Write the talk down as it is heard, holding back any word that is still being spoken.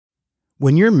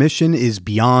When your mission is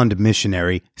beyond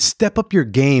missionary, step up your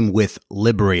game with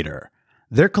Liberator.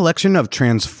 Their collection of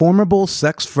transformable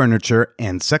sex furniture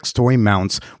and sex toy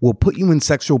mounts will put you in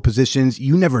sexual positions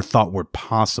you never thought were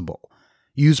possible.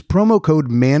 Use promo code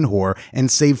MANWHORE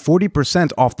and save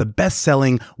 40% off the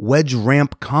best-selling Wedge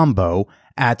Ramp combo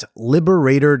at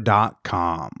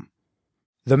Liberator.com.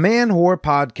 The Man Whore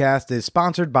podcast is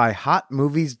sponsored by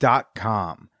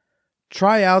HotMovies.com.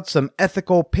 Try out some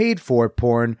ethical paid-for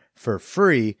porn for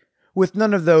free with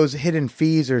none of those hidden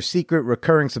fees or secret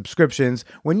recurring subscriptions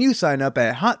when you sign up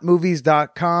at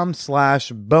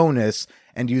hotmovies.com/bonus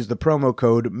and use the promo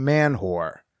code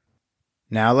MANWHORE.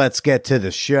 Now let's get to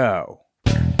the show.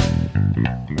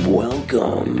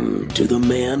 Welcome to the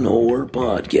Man Whore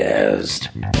podcast.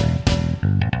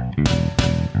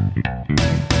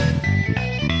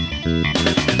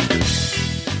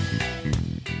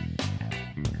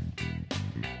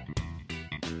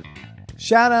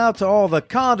 Shout out to all the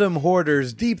condom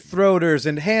hoarders, deep throaters,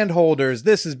 and hand holders.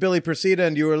 This is Billy Procida,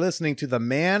 and you are listening to the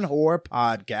Man Whore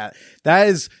podcast. That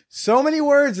is so many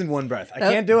words in one breath. I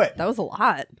can't do it. That was a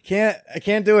lot. I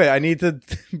can't do it. I need to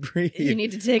breathe. You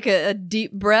need to take a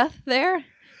deep breath there.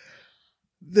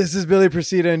 This is Billy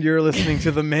Procida, and you're listening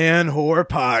to the Man Whore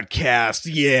podcast.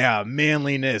 Yeah,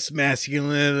 manliness,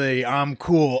 masculinity. I'm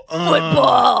cool.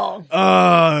 Football.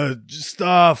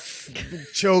 Stuff.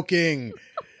 Choking.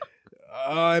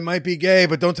 I might be gay,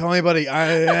 but don't tell anybody.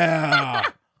 Yeah.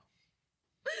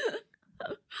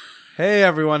 Hey,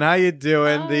 everyone. How you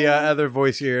doing? The other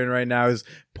voice you're hearing right now is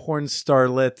porn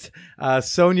starlet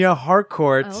Sonia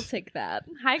Harcourt. I'll take that.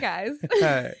 Hi, guys.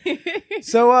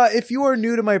 So if you are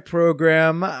new to my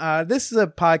program, this is a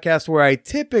podcast where I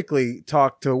typically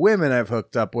talk to women I've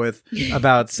hooked up with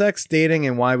about sex, dating,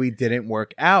 and why we didn't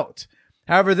work out.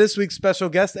 However, this week's special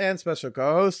guest and special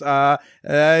co-host,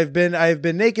 I've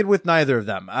been naked with neither of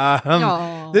them.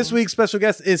 This week's special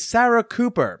guest is Sarah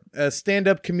Cooper, a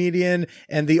stand-up comedian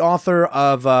and the author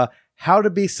of How to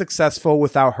Be Successful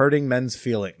Without Hurting Men's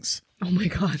Feelings. Oh my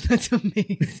God, that's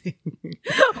amazing.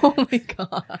 Oh my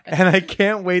God. And I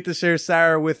can't wait to share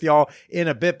Sarah with y'all in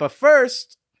a bit. But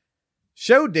first,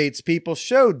 show dates, people.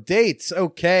 Show dates.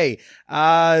 Okay.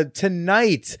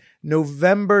 Tonight,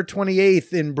 November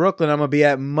 28th in Brooklyn, I'm going to be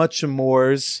at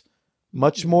Muchmore's. I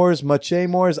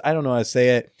don't know how to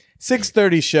say it.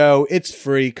 6:30 show. It's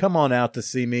free. Come on out to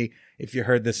see me if you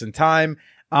heard this in time.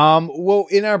 Well,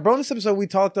 in our bonus episode, we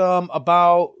talked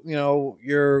about,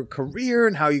 your career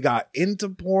and how you got into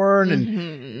porn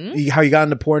and how you got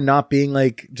into porn not being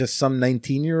like just some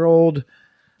 19-year-old.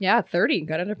 Yeah, 30.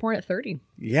 Got into porn at 30.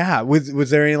 Yeah.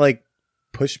 Was there any like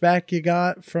pushback you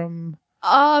got from?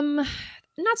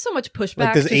 Not so much pushback.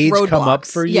 Like, does just age roadblocks. come up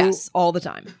for you? Yes, all the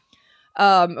time.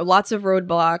 Lots of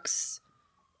roadblocks.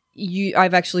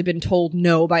 I've actually been told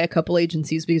no by a couple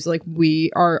agencies because like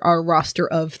our roster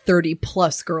of 30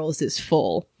 plus girls is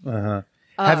full.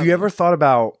 Have you ever thought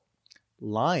about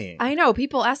lying? I know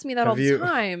people ask me that all the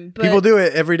time. But people do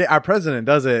it every day. Our president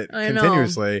does it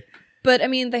continuously. But I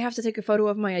mean, they have to take a photo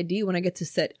of my ID when I get to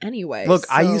set anyway. Look,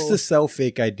 I used to sell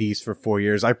fake IDs for 4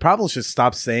 years. I probably should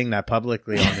stop saying that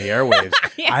publicly on the airwaves.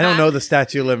 Yeah. I don't know the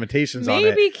statute of limitations on it.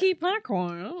 Maybe keep that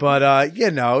quiet. But,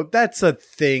 that's a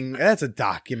thing. That's a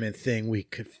document thing we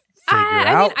could figure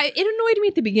out. I mean, it annoyed me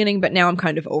at the beginning, but now I'm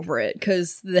kind of over it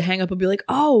because the hang up will be like,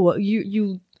 oh,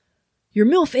 you're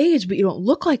MILF age, but you don't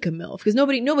look like a MILF because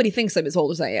nobody thinks I'm as old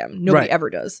as I am. Nobody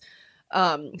ever does. So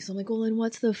I'm like, well, then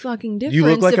what's the fucking difference? You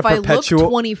look like if I look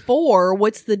 24,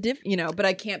 what's the but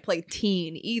I can't play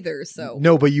teen either, so.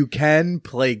 No, but you can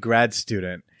play grad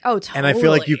student. Oh, totally. And I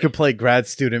feel like you could play grad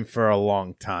student for a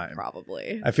long time.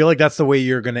 Probably. I feel like that's the way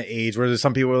you're going to age, where there's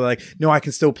some people who are like, no, I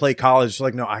can still play college.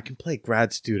 Like, no, I can play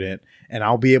grad student and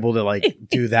I'll be able to like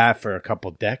do that for a couple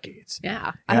decades.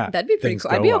 Yeah. That'd be pretty cool.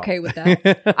 I'd be okay with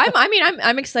that.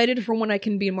 I'm excited for when I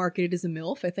can be marketed as a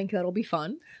MILF. I think that'll be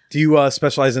fun. Do you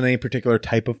specialize in any particular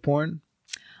type of porn?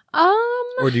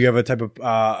 Or do you have a type of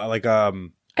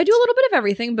I do a little bit of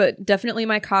everything, but definitely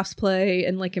my cosplay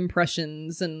and like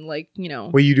impressions and like,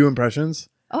 Wait, you do impressions?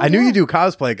 Oh, I knew you do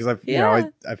cosplay because I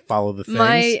follow the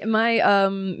things. My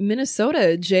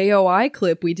Minnesota JOI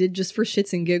clip we did just for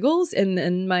shits and giggles,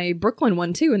 and my Brooklyn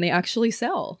one too, and they actually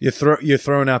sell. You're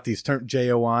throwing out these terms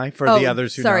JOI for the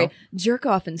others who know. Jerk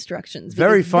off instructions.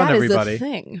 Very fun, that everybody. Is a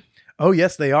thing. Oh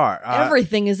yes, they are.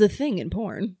 Everything is a thing in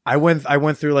porn. I went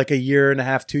through like a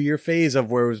 1.5, 2 year phase of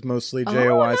where it was mostly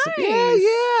JOI. Oh, nice. So,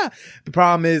 yeah. The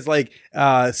problem is like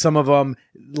some of them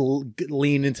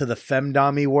lean into the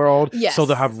femdom-y world, yes. So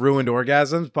they'll have ruined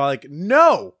orgasms. But like,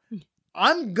 no,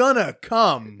 I'm gonna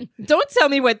come. Don't tell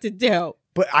me what to do.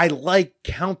 but I like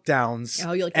countdowns.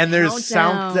 Oh, you like and the there's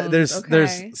countdowns. there's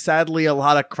Okay. sadly a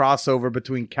lot of crossover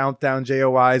between countdown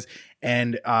JOIs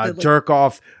and jerk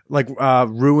off, like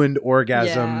ruined Yeah,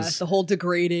 orgasms. the whole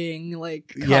degrading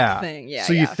like cuck thing. Yeah.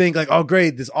 So you think like, oh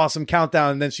great, this awesome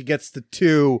countdown, and then she gets to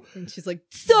 2. and she's like,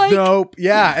 psych! Nope.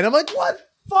 Yeah. And I'm like, what?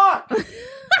 Fuck.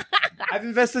 I've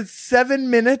invested 7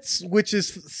 minutes, which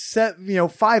is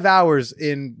 5 hours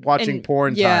in watching And-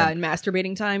 porn yeah, time. and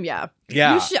masturbating time. Yeah.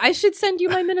 Yeah. I should send you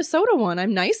my Minnesota one.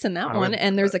 I'm nice in that I one. would-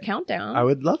 And there's a countdown. I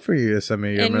would love for you to send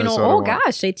me your and Minnesota oh one.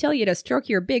 gosh, they tell you to stroke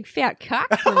your big fat cock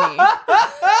for me.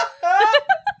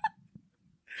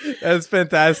 That's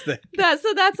fantastic. That's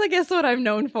I guess what I'm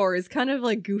known for is kind of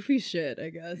like goofy shit, I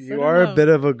guess. I You don't are know. a bit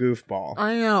of a goofball.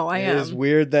 I know, I It am. is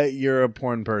weird that you're a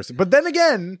porn person. But then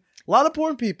again, a lot of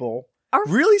porn people Are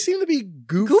really seem to be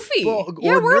goofy. or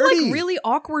Yeah, we're nerdy. like really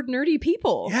awkward, nerdy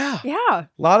people. Yeah. Yeah. A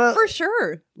lot of For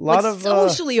sure. lot like of,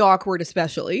 socially awkward,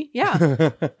 especially.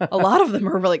 Yeah. A lot of them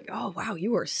are like, oh wow,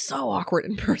 you are so awkward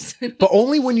in person. but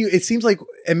only when it seems like,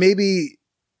 and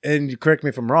correct me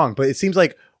if I'm wrong, but it seems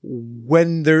like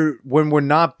when you're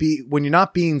not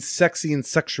being sexy and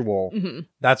sexual, Mhm.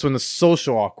 that's when the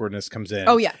social awkwardness comes in.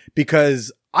 Oh yeah.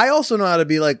 Because I also know how to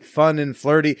be like fun and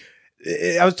flirty.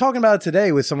 I was talking about it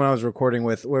today with someone I was recording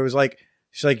with, where it was like,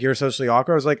 she's like, you're socially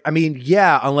awkward. I was like, I mean,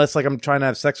 yeah, unless like I'm trying to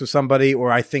have sex with somebody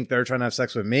or I think they're trying to have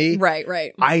sex with me. Right.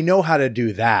 I know how to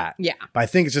do that. Yeah. But I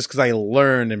think it's just because I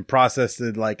learned and processed,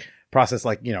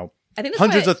 I think that's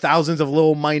hundreds why of thousands of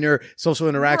little minor social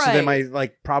interactions in my Right.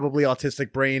 like probably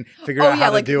autistic brain figured out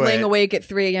how like to do laying it. awake at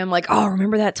 3 a.m. Like, oh,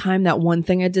 remember that time that one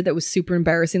thing I did that was super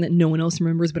embarrassing that no one else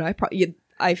remembers, but I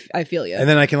feel you. And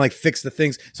then I can like fix the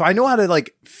things. So I know how to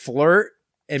like flirt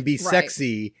and be Right.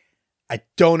 sexy. I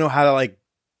don't know how to like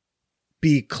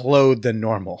be clothed and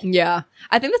normal. Yeah.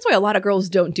 I think that's why a lot of girls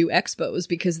don't do expos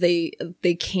because they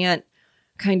can't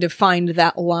kind of find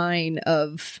that line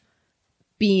of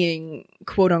being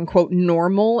quote unquote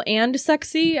normal and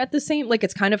sexy at the same, like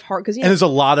it's kind of hard because And there's a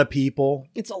lot of people.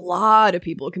 it's a lot of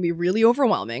people. It can be really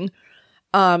overwhelming.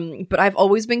 But I've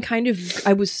always been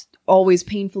I was always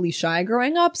painfully shy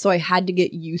growing up, so I had to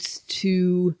get used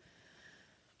to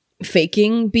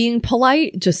faking being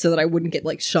polite just so that I wouldn't get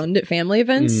like shunned at family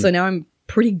events. So now I'm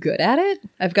pretty good at it.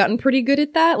 I've gotten pretty good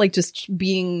at that, like just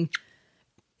being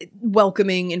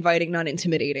welcoming, inviting, not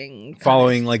intimidating.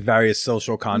 Following like various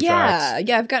social contracts.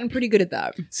 Yeah, I've gotten pretty good at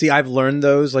that. See, I've learned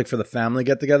those like for the family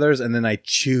get-togethers, and then I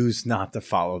choose not to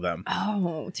follow them.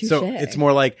 Oh, touche. So it's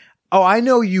more like, oh, I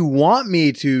know you want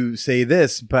me to say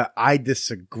this, but I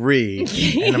disagree,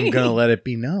 and I'm going to let it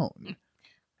be known.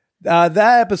 That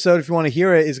episode, if you want to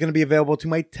hear it, is going to be available to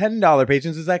my $10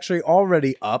 patrons. It's actually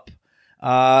already up.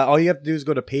 All you have to do is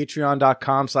go to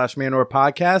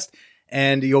patreon.com/manorpodcast,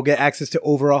 and you'll get access to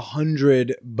over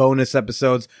 100 bonus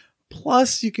episodes.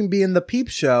 Plus, you can be in the Peep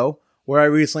Show, where I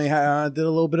recently did a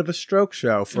little bit of a stroke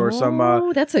show for some.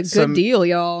 Oh, that's a good deal,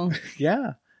 y'all.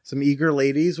 Yeah, some eager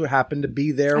ladies who happened to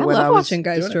be there I when I love was watching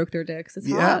guys doing it. stroke their dicks. It's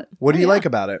Yeah. hot. What do Oh, you yeah. like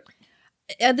about it?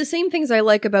 The same things I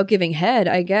like about giving head,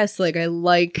 I guess. Like I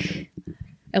like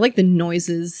the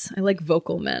noises. I like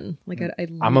vocal men. Like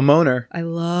I'm a moaner. I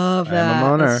love I'm a that.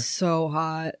 moaner. That's so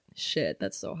hot. Shit,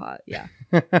 that's so hot. Yeah.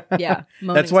 Yeah.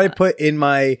 That's why I moaning's hot. put in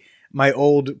my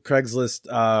old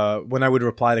Craigslist when I would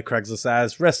reply to Craigslist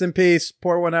as "Rest in peace,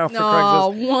 pour one out for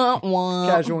Craigslist wah, wah.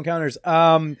 casual encounters."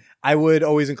 I would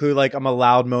always include like I'm a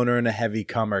loud moaner and a heavy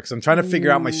comer because I'm trying to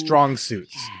figure out my strong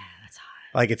suits. Yeah, that's hot.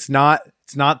 Like it's not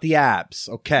the abs,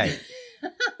 okay,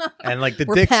 and like the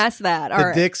We're dick's past that. the All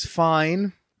right. dick's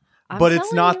fine, I'm but it's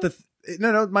telling not you.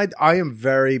 I am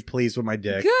very pleased with my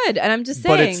dick. Good. And I'm just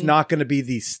saying. But it's not going to be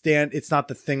it's not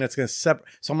the thing that's going to separate.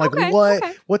 So I'm like, Okay, what?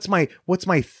 okay. What's my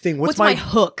thing? What's my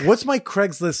hook? What's my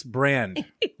Craigslist brand?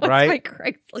 What's right? my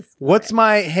Craigslist? What's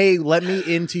my, hey, let me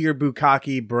into your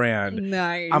bukkake brand.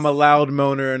 Nice. I'm a loud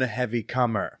moaner and a heavy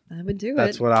comer. I would do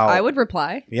That's it. what I would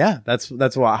reply. Yeah, that's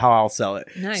how I'll sell it.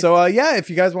 Nice. So yeah, if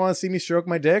you guys want to see me stroke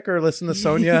my dick or listen to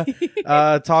Sonia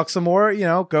talk some more,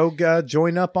 go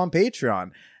join up on Patreon.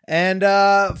 And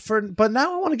but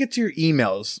now I want to get to your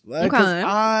emails because Okay.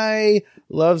 I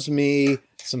loves me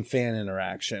some fan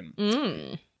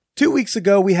interaction. 2 weeks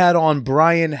ago we had on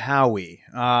Brian Howie.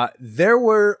 There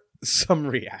were some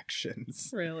reactions.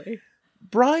 Really?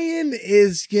 Brian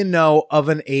is, of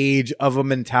an age, of a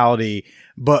mentality,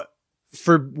 but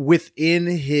within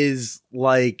his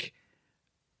like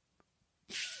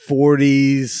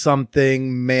 40s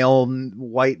something male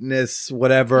whiteness,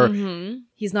 whatever. Mm-hmm.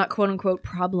 He's not quote unquote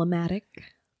problematic.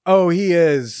 Oh, he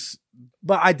is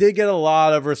But I did get a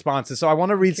lot of responses, so I want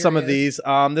to read some of these.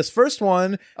 This first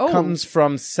one comes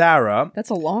from Sarah. That's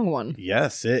a long one.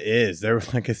 Yes, it is.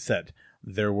 Like I said,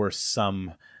 there were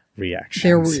some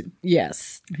reactions.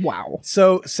 Yes. Wow.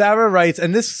 So Sarah writes,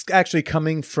 and this is actually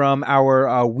coming from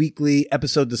our weekly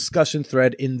episode discussion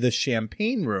thread in the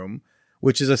Champagne Room,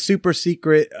 which is a super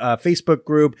secret Facebook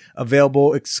group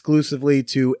available exclusively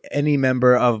to any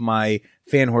member of my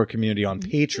fan whore community on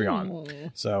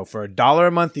Patreon. So for $1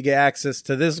 a month, you get access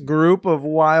to this group of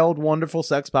wild, wonderful,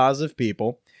 sex positive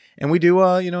people. And we do,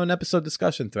 an episode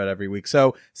discussion thread every week.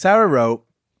 So Sarah wrote,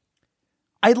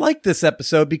 I like this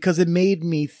episode because it made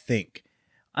me think.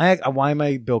 Why am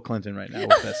I Bill Clinton right now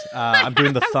with this? I'm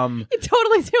doing the thumb. You're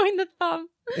totally doing the thumb.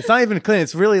 It's not even Clinton.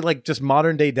 It's really like just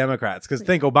modern day Democrats. Because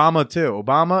think Obama too.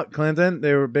 Obama, Clinton,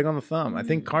 they were big on the thumb. I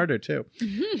think Carter too.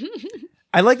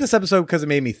 I like this episode because it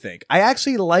made me think. I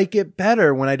actually like it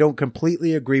better when I don't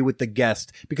completely agree with the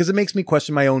guest because it makes me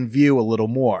question my own view a little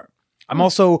more. I'm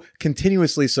also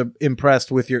continuously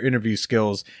impressed with your interview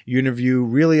skills. You interview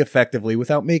really effectively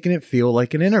without making it feel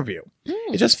like an interview.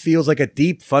 It just feels like a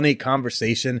deep, funny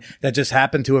conversation that just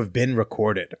happened to have been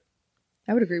recorded.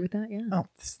 I would agree with that, yeah. Oh,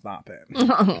 stop it.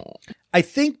 I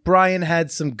think Brian had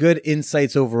some good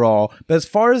insights overall, but as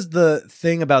far as the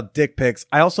thing about dick pics,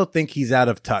 I also think he's out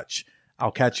of touch.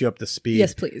 I'll catch you up to speed.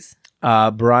 Yes, please.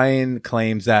 Brian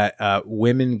claims that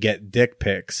women get dick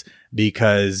pics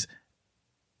because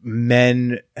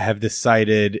men have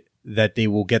decided that they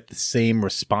will get the same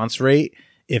response rate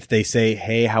if they say,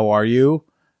 hey, how are you?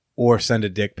 Or send a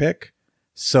dick pic.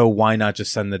 So why not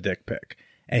just send the dick pic?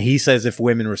 And he says if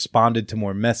women responded to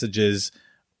more messages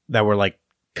that were like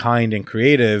kind and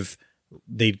creative,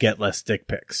 they'd get less dick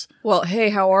pics. Well, hey,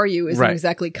 how are you isn't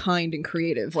exactly kind and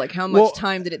creative. Like, how much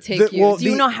time did it take you? Do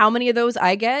you know how many of those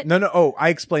I get? No. Oh, I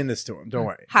explained this to him. Don't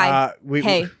worry. Hi.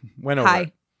 We went over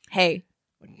it. Hey.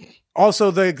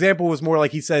 Also, the example was more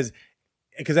like he says,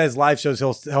 because as live shows,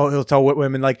 he'll tell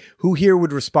women, like, who here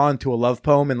would respond to a love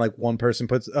poem? And like one person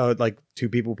puts, like two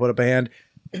people put up a hand.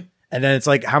 And then it's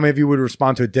like, how many of you would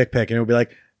respond to a dick pic? And it would be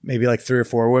like, maybe like 3 or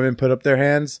 4 women put up their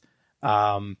hands.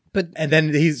 And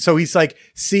then he's like,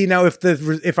 see, now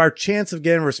if our chance of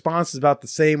getting a response is about the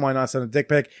same, why not send a dick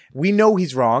pic? We know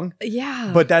he's wrong.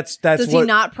 Yeah. But that's Does he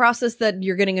not process that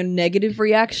you're getting a negative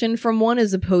reaction from one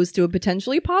as opposed to a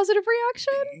potentially positive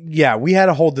reaction? Yeah, we had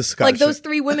a whole discussion. Like those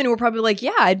 3 women were probably like,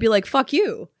 yeah, I'd be like, fuck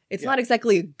you. It's not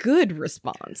exactly a good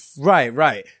response.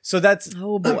 Right. So that's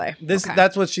oh boy.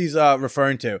 That's what she's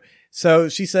referring to. So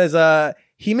she says,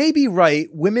 he may be right.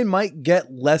 Women might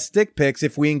get less dick pics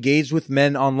if we engaged with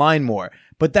men online more,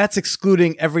 but that's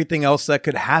excluding everything else that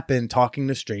could happen talking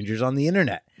to strangers on the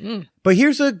internet. But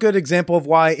here's a good example of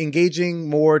why engaging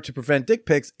more to prevent dick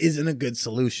pics isn't a good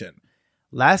solution.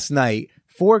 Last night,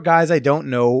 4 guys I don't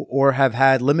know or have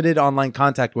had limited online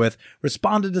contact with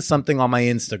responded to something on my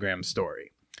Instagram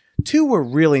story. 2 were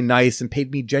really nice and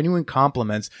paid me genuine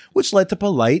compliments, which led to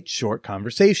polite, short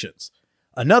conversations.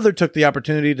 Another took the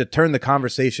opportunity to turn the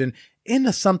conversation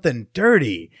into something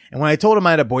dirty. And when I told him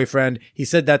I had a boyfriend, he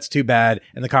said that's too bad,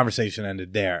 and the conversation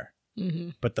ended there.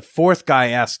 But the 4th guy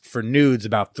asked for nudes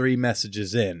about 3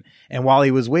 messages in. And while he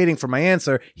was waiting for my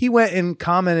answer, he went and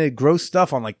commented gross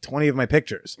stuff on like 20 of my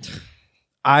pictures.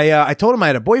 I told him I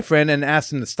had a boyfriend and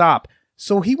asked him to stop.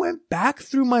 So he went back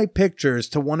through my pictures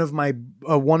to one of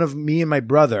me and my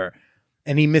brother,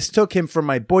 and he mistook him for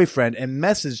my boyfriend and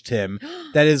messaged him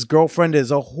that his girlfriend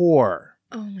is a whore.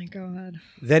 Oh my God.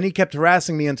 Then he kept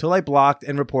harassing me until I blocked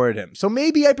and reported him. So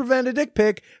maybe I prevented a dick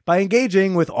pic by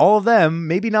engaging with all of them,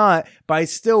 maybe not, but I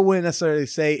still wouldn't necessarily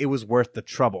say it was worth the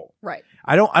trouble. Right.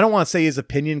 I don't want to say his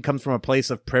opinion comes from a place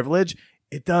of privilege.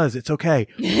 It does. It's okay.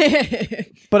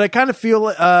 But I kind of feel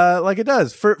like it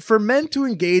does. For men to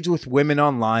engage with women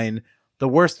online, the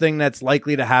worst thing that's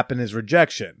likely to happen is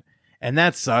rejection. And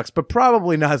that sucks, but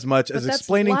probably not as much as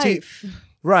explaining life.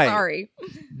 Right. Sorry.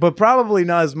 But probably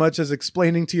not as much as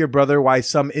explaining to your brother why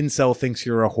some incel thinks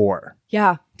you're a whore.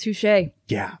 Yeah. Touche.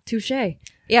 Yeah. Touche.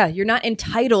 Yeah. You're not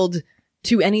entitled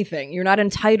to anything. You're not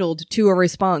entitled to a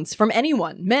response from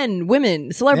anyone. Men,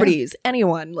 women, celebrities,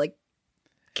 anyone. Like,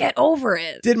 get over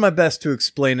it. Did my best to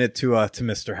explain it to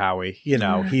Mr. Howie. You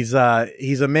know, he's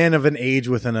a man of an age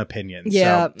with an opinion.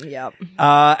 Yeah, so, yeah.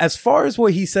 As far as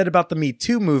what he said about the Me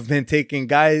Too movement taking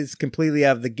guys completely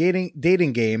out of the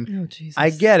dating game, I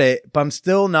get it, but I'm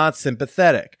still not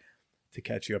sympathetic. To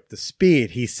catch you up to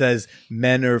speed, he says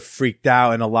men are freaked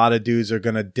out and a lot of dudes are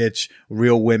going to ditch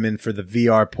real women for the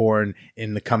VR porn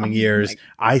in the coming years.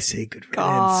 I say good riddance.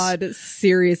 God,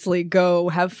 seriously, go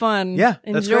have fun. Yeah,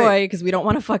 enjoy, because we don't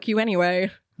want to fuck you anyway.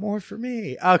 More for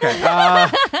me. Okay.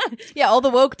 Yeah, all the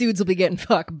woke dudes will be getting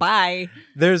fucked. Bye.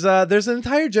 There's an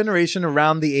entire generation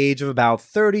around the age of about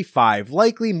 35,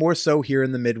 likely more so here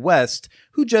in the Midwest,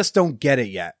 who just don't get it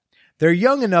yet. They're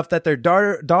young enough that their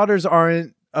daughters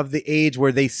aren't of the age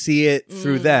where they see it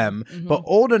through them, but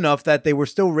old enough that they were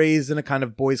still raised in a kind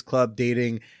of boys club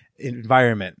dating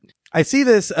environment. I see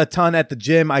this a ton at the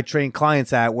gym I train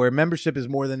clients at, where membership is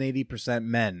more than 80%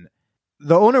 men.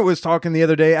 The owner was talking the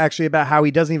other day actually about how he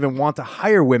doesn't even want to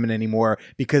hire women anymore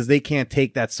because they can't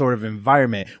take that sort of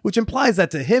environment, which implies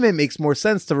that to him it makes more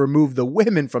sense to remove the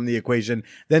women from the equation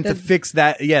than to fix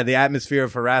that, the atmosphere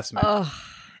of harassment.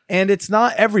 And it's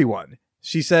not everyone.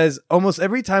 She says, almost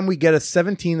every time we get a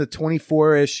 17 to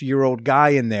 24-ish year old guy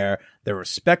in there, they're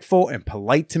respectful and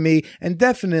polite to me, and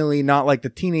definitely not like the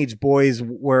teenage boys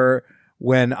were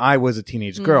when I was a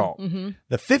teenage girl.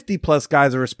 The 50-plus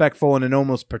guys are respectful in an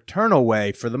almost paternal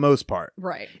way for the most part.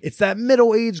 Right. It's that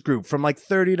middle age group from like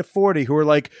 30 to 40 who are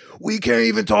like, we can't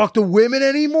even talk to women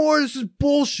anymore. This is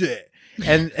bullshit.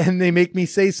 And they make me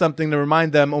say something to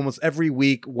remind them almost every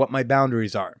week what my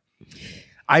boundaries are.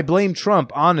 I blame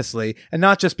Trump, honestly, and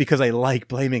not just because I like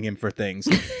blaming him for things.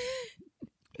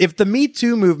 If the Me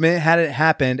Too movement hadn't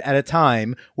happened at a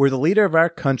time where the leader of our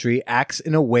country acts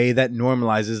in a way that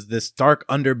normalizes this dark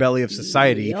underbelly of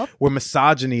society, where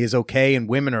misogyny is okay and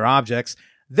women are objects,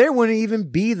 there wouldn't even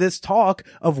be this talk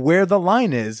of where the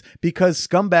line is, because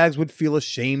scumbags would feel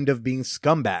ashamed of being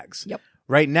scumbags. Yep.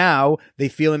 Right now, they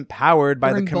feel empowered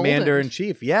by They're the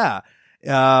commander-in-chief. Yeah.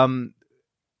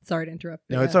 Sorry to interrupt.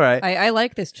 No, it's all right. I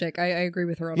like this chick. I agree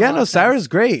with her. Yeah, no, Sarah's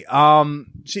great.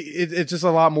 It's just a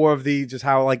lot more of the just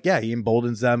how he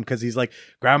emboldens them because he's like,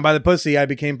 ground by the pussy, I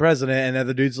became president, and the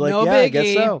other dude's like, no yeah, biggie. I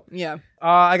guess so. Yeah.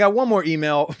 I got one more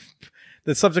email.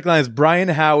 The subject line is Brian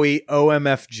Howie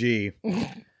OMFG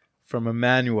from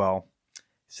Emmanuel.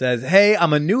 Says, hey,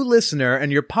 I'm a new listener,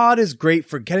 and your pod is great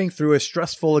for getting through a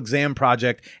stressful exam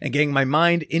project and getting my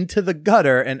mind into the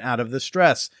gutter and out of the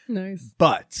stress. Nice.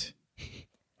 But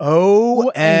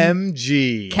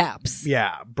OMG. Caps.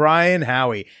 Yeah, Brian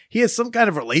Howie. He has some kind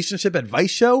of relationship advice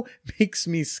show. Makes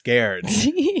me scared.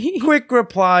 Quick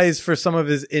replies for some of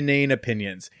his inane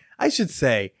opinions. I should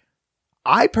say,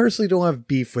 I personally don't have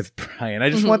beef with Brian. I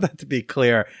just want that to be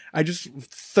clear. I just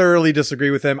thoroughly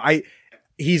disagree with him.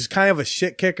 He's kind of a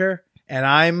shit kicker, and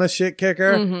I'm a shit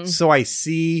kicker. So I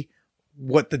see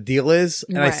what the deal is,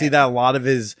 and I see that a lot of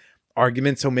his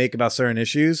arguments he'll make about certain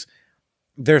issues,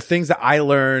 there are things that I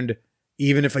learned,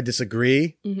 even if I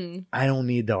disagree, I don't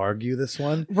need to argue this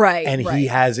one. Right. And he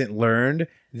hasn't learned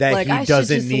that like, he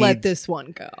doesn't just need. Let this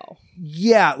one go.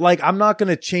 Yeah. Like, I'm not going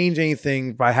to change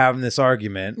anything by having this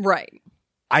argument. Right.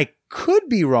 I could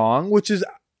be wrong, which is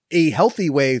a healthy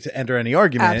way to enter any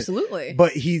argument. Absolutely.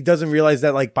 But he doesn't realize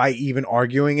that, like, by even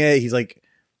arguing it, he's like,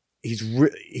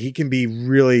 he can be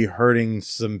really hurting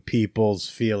some people's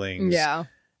feelings. Yeah.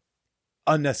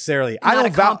 Unnecessarily. Not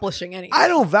accomplishing anything. I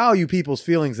don't value people's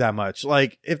feelings that much.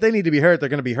 Like, if they need to be hurt, they're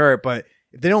going to be hurt. But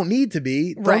if they don't need to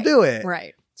be, don't do it.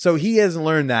 Right. So he hasn't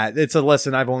learned that. It's a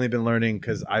lesson I've only been learning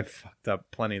because I've fucked up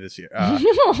plenty this year, in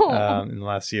the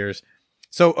last years.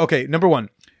 So, okay, number one,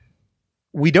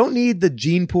 we don't need the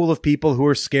gene pool of people who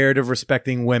are scared of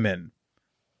respecting women.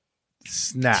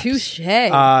 Snaps. Touche.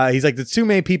 He's like, there's too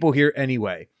many people here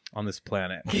anyway on this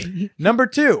planet. Number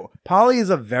two, poly is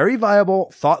a very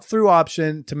viable, thought through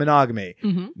option to monogamy.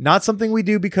 Not something we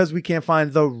do because we can't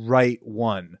find the right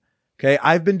one. Okay.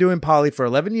 I've been doing poly for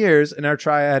 11 years and our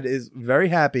triad is very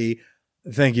happy.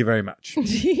 Thank you very much.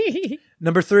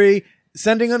 Number three,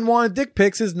 sending unwanted dick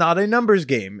pics is not a numbers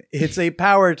game. It's a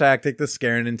power tactic to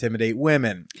scare and intimidate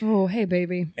women. Oh, hey,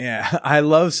 baby. Yeah, I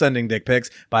love sending dick pics,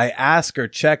 but I ask or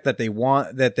check that they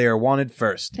are wanted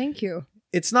first. Thank you.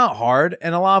 It's not hard,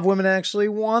 and a lot of women actually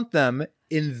want them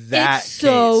in that It's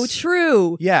so case.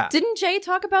 true. Yeah. Didn't Jay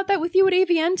talk about that with you at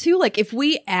AVN too? Like, if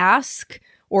we ask,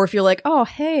 or if you're like, oh,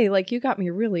 hey, like, you got me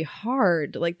really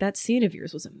hard. Like, that scene of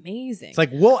yours was amazing. It's like,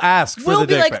 we'll ask for we'll the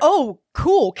be dick like, pic. oh,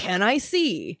 cool. Can I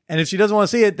see? And if she doesn't want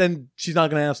to see it, then she's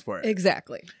not going to ask for it.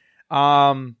 Exactly.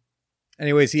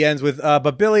 Anyways, he ends with,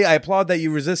 but Billy, I applaud that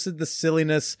you resisted the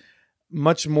silliness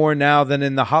much more now than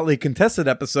in the hotly contested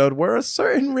episode where a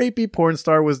certain rapey porn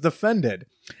star was defended.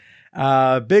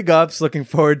 Big ups. Looking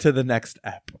forward to the next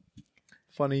ep.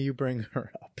 Funny you bring her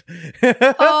up.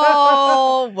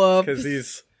 Oh, whoops. Because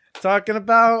he's talking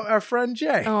about our friend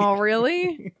Jay. Oh,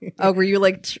 really? Oh, were you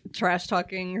like trash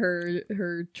talking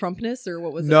her Trumpness, or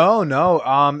what was it?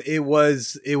 No. It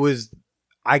was.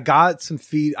 I got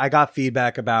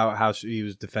feedback about how he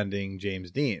was defending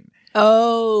James Dean.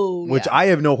 Oh, which yeah. I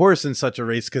have no horse in such a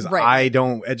race because Right. I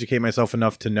don't educate myself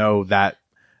enough to know that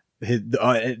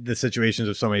the situations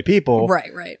of so many people.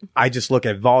 Right. I just look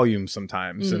at volume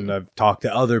sometimes, and I've talked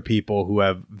to other people who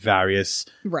have various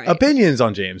opinions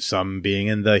on James, some being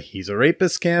in the he's a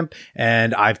rapist camp,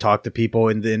 and I've talked to people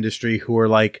in the industry who are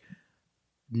like,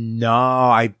 no,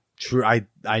 I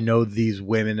know these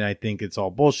women and I think it's all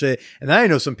bullshit. And then I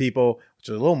know some people, which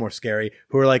are a little more scary,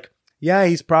 who are like, yeah,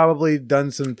 he's probably done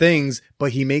some things,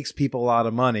 but he makes people a lot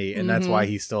of money, and that's why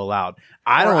he's still allowed.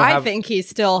 I think he's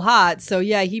still hot, so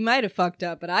yeah, he might have fucked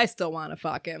up, but I still want to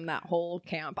fuck him. That whole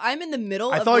camp. I'm in the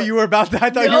middle. I thought you were about that.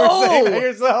 I thought you were saying that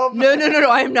yourself. No.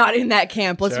 I am not in that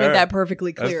camp. Let's make that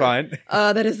perfectly clear. That's fine.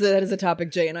 That is a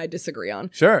topic Jay and I disagree on.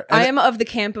 Sure. I am of the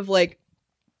camp of like,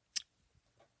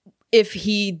 if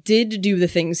he did do the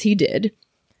things he did,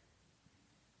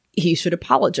 he should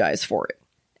apologize for it.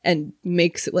 And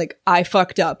makes it like, I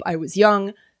fucked up. I was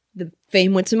young. The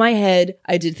fame went to my head.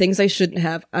 I did things I shouldn't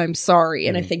have. I'm sorry.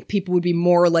 And I think people would be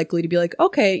more likely to be like,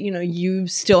 okay, you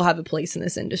still have a place in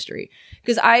this industry.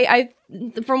 Because I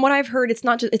from what I've heard, it's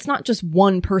not just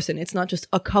one person. It's not just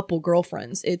a couple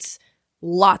girlfriends. It's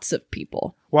lots of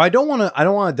people. Well, I don't want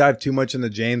to dive too much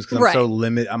into James because I'm so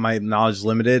limited. My knowledge is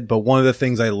limited. But one of the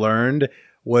things I learned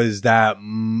was that,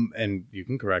 and you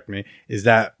can correct me, is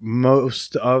that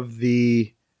most of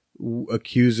the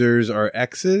accusers are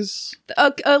exes.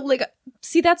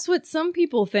 See, that's what some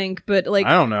people think, but like,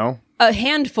 I don't know. A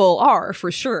handful are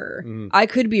for sure. I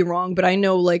could be wrong, but I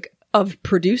know like of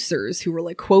producers who were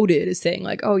like quoted as saying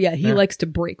like, oh yeah, he likes to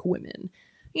break women.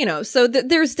 So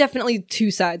there's definitely two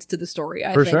sides to the story,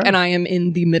 I think. Sure. And I am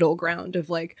in the middle ground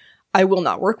of like, I will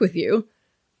not work with you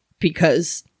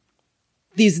because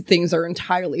these things are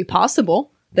entirely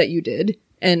possible that you did.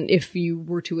 And if you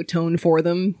were to atone for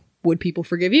them, would people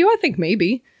forgive you? I think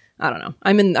maybe. I don't know.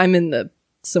 I'm in the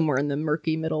somewhere in the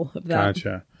murky middle of that.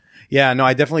 Gotcha. Yeah, no,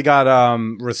 I definitely got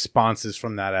responses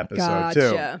from that episode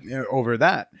too over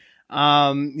that.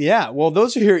 Yeah, well,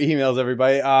 those are your emails,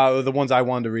 everybody. The ones I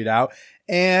wanted to read out.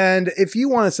 And if you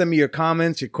want to send me your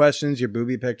comments, your questions, your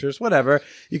booby pictures, whatever,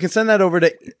 you can send that over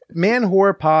to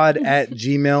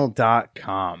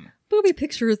manwhorepod@gmail.com. Booby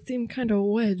pictures seem kind of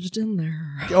wedged in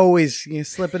there. Always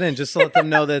slip it in just to let them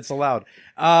know that it's allowed.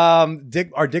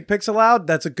 Are dick pics allowed?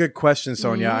 That's a good question,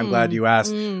 Sonia. I'm glad you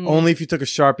asked. Only if you took a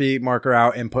Sharpie marker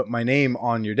out and put my name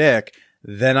on your dick,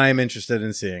 then I am interested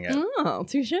in seeing it. Oh,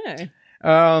 touche.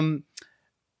 I'll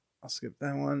skip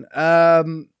that one.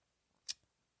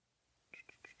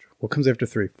 What comes after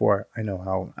 3? 4. I know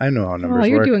how numbers work. Oh,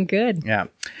 you're doing good. Yeah.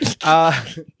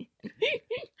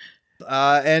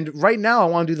 And right now I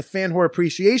want to do the fan whore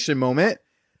appreciation moment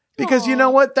because you know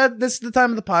what? This is the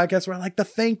time of the podcast where I like to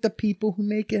thank the people who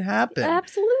make it happen.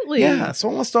 Absolutely. Yeah. So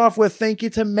I want to start off with thank you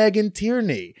to Megan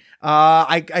Tierney.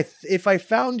 If I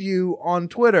found you on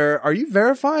Twitter, are you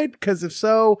verified? Because if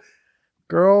so,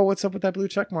 girl, what's up with that blue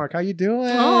check mark? How you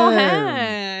doing? Oh,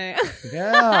 hey.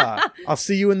 Yeah. I'll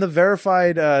see you in the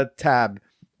verified tab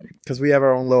because we have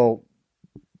our own little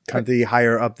country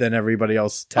higher up than everybody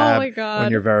else tab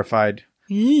when you're verified,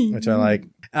 which I like.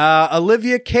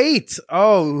 Olivia Kate,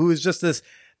 who is just this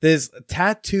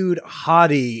tattooed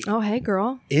hottie. Oh, hey,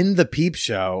 girl. In the Peep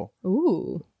Show.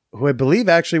 Ooh. Who I believe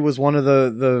actually was one of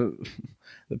the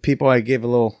people I gave a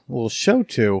little show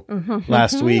to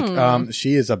last week.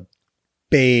 She is a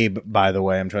babe, by the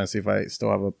way. I'm trying to see if I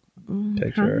still have a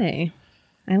picture. Hi.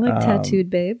 I like tattooed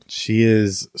babes. She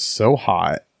is so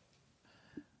hot.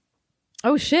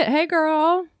 Oh shit! Hey,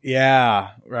 girl.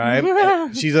 Yeah,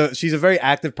 right. She's a very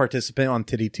active participant on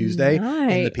Titty Tuesday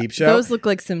in the Peep Show. Those look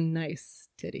like some nice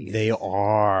titties. They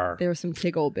are. They were some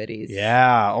tickle bitties.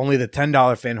 Yeah, only the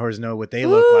 $10 fan whores know what they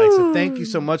look like. So thank you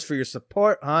so much for your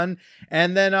support, hun.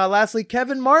 And then lastly,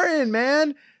 Kevin Martin,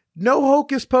 man, no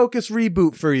Hocus Pocus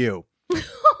reboot for you.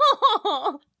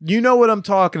 You know what I'm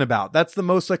talking about. That's the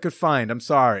most I could find. I'm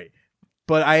sorry,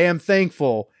 but I am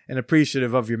thankful and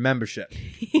appreciative of your membership.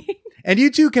 And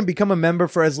you too can become a member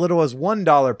for as little as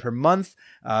 $1 per month.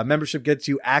 Membership gets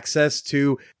you access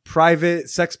to private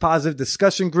sex-positive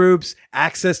discussion groups,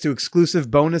 access to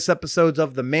exclusive bonus episodes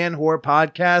of the Man Whore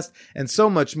podcast, and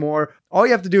so much more. All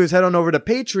you have to do is head on over to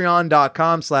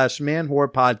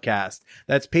patreon.com/manwhorepodcast.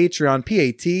 That's Patreon,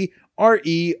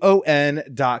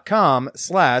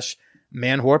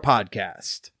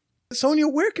 patreon.com/manwhorepodcast. Sonia,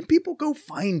 where can people go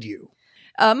find you?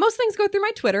 Most things go through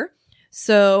my Twitter.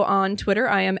 So on Twitter,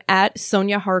 I am at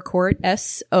Sonia Harcourt,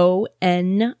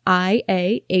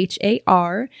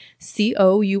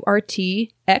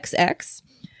 SoniaHarcourtXX.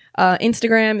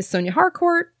 Instagram is Sonia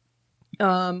Harcourt.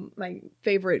 My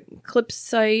favorite clip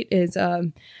site is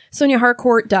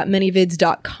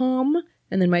soniaharcourt.manyvids.com.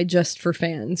 And then my Just for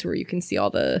Fans, where you can see all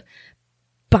the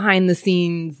behind the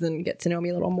scenes and get to know me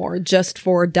a little more just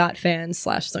for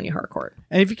 .fans/Sonia Harcourt.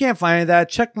 And if you can't find that,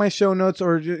 check my show notes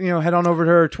or, head on over to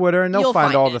her Twitter and they'll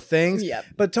find all the things. Yep.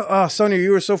 But Sonia,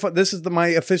 you were so fun. This is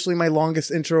officially my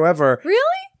longest intro ever.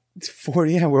 Really? It's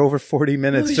 40. Yeah, we're over 40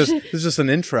 minutes. It's just an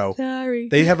intro. Sorry.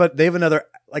 They have another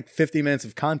like 50 minutes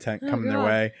of content coming their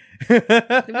way.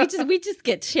 we just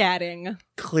get chatting.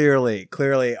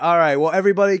 Clearly. All right. Well,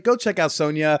 everybody, go check out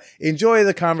Sonia. Enjoy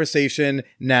the conversation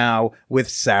now with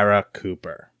Sarah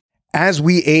Cooper. As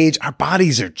we age, our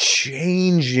bodies are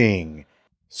changing.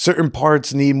 Certain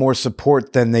parts need more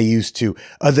support than they used to.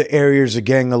 Other areas are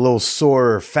getting a little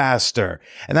sorer faster.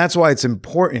 And that's why it's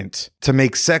important to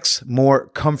make sex more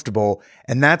comfortable.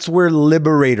 And that's where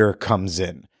Liberator comes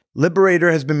in.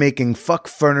 Liberator has been making fuck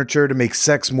furniture to make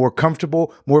sex more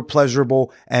comfortable, more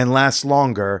pleasurable, and last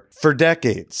longer for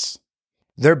decades.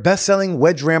 Their best-selling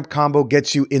wedge ramp combo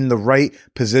gets you in the right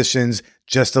positions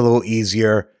just a little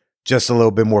easier, just a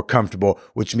little bit more comfortable,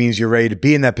 which means you're ready to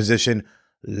be in that position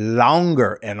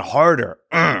longer and harder.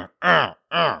 And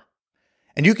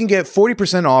you can get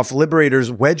 40% off Liberator's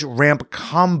wedge ramp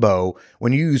combo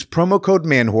when you use promo code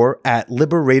MANWHORE at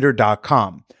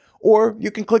Liberator.com. Or you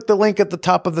can click the link at the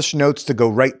top of the show notes to go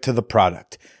right to the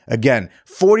product. Again,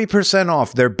 40%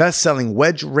 off their best-selling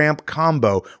wedge ramp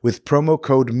combo with promo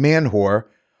code MANWHORE.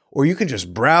 Or you can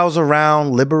just browse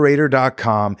around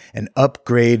Liberator.com and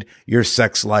upgrade your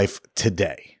sex life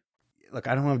today. Look,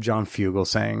 I don't have John Fugel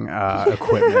saying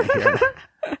equipment here.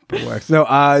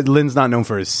 No, Lynn's not known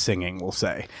for his singing, we'll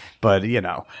say. But,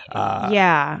 yeah,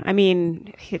 I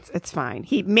mean, it's fine.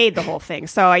 He made the whole thing.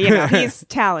 So, he's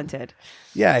talented.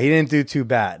 Yeah, he didn't do too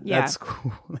bad. Yeah. That's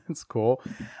cool. That's cool.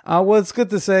 Well, it's good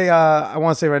to say, I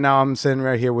want to say right now, I'm sitting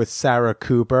right here with Sarah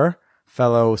Cooper,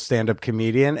 fellow stand-up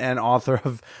comedian and author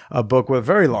of a book with a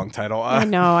very long title. I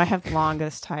know, I have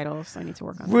longest titles. I need to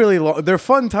work on really long. They're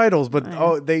fun titles, but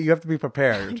you have to be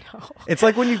prepared. I know. It's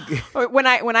like when you when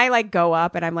I like go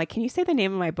up and I'm like, can you say the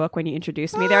name of my book when you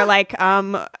introduce me? They're like,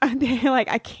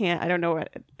 I can't. I don't know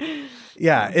what.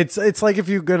 Yeah, it's like if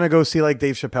you're gonna go see like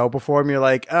Dave Chappelle perform, you're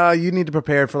like, you need to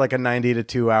prepare for like a 90 to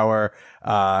 2 hour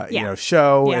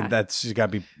show, and that's you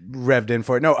gotta be revved in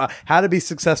for it. No, how to be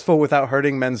successful without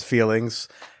hurting men's feelings.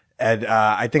 And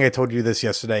I think I told you this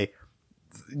yesterday.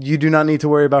 You do not need to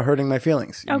worry about hurting my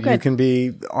feelings. Oh, good. You can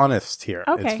be honest here.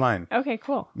 Okay. It's fine. Okay,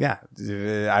 cool. Yeah,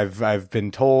 I've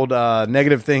been told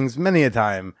negative things many a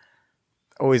time.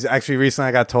 Recently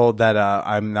I got told that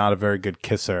I'm not a very good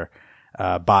kisser.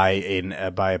 By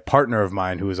a partner of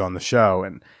mine who was on the show,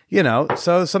 and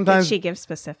so sometimes Did she give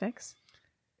specifics?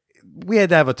 We had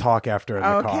to have a talk after in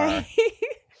the car. Okay.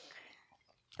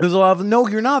 There's a lot of no,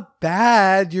 you're not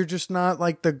bad, you're just not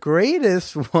like the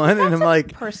greatest one. That's and I'm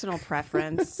like, personal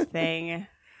preference thing.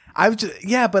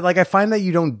 But like I find that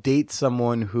you don't date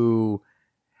someone who,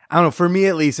 I don't know, for me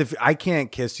at least, if I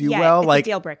can't kiss you well, it's like a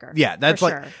deal breaker. Yeah, that's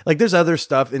like sure. Like there's other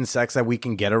stuff in sex that we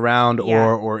can get around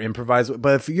or improvise.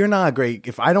 But if you're not great,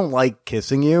 if I don't like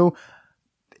kissing you,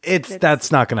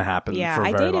 that's not going to happen. Yeah, for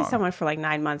I very dated long. someone for like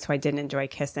 9 months who I didn't enjoy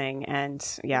kissing, and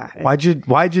why'd you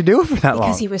do it for that long?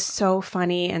 Because he was so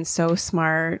funny and so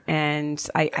smart, and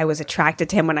I was attracted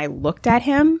to him when I looked at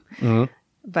him. Mm-hmm.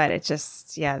 But it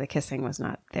just, the kissing was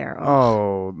not there.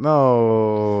 Oh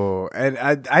no! And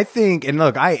I think, and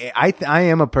look, I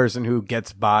am a person who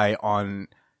gets by on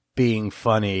being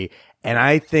funny, and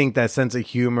I think that sense of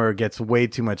humor gets way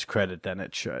too much credit than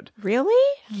it should.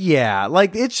 Really? Yeah,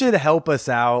 like it should help us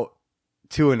out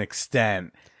to an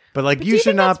extent, but like you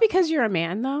should not. That's because you're a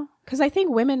man, though. Because I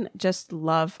think women just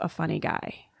love a funny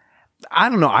guy. I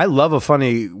don't know. I love a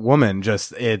funny woman.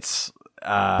 Just it's.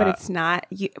 But it's not.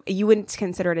 You wouldn't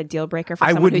consider it a deal breaker for I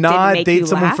someone would who not didn't make date you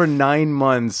someone laugh? for 9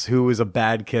 months who was a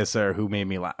bad kisser who made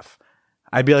me laugh.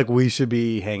 I'd be like, we should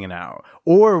be hanging out,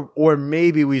 or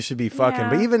maybe we should be fucking. Yeah.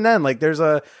 But even then, like, there's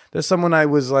someone I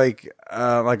was like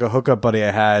a hookup buddy I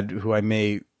had who I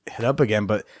may hit up again.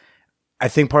 But I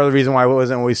think part of the reason why I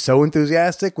wasn't always so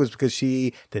enthusiastic was because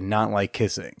she did not like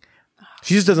kissing.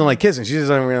 She just doesn't like kissing. She just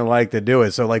doesn't really like to do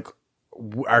it. So like.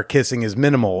 Our kissing is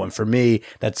minimal, and for me,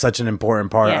 that's such an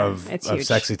important part of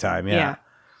sexy time. Yeah.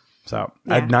 So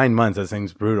at 9 months, that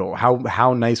seems brutal.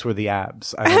 How nice were the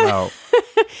abs? I don't know.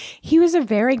 He was a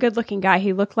very good looking guy.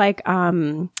 He looked like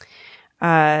the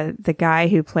guy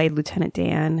who played Lieutenant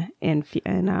Dan in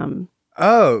Gary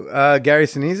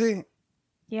Sinise?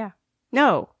 Yeah.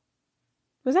 No.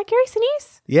 Was that Gary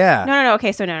Sinise? Yeah. No.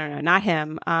 Okay, so no, not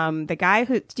him. The guy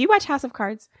who... Do you watch House of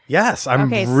Cards? Yes,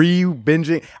 I'm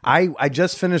re-binging. I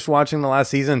just finished watching the last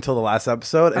season until the last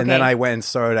episode, and then I went and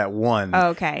started at 1. Oh,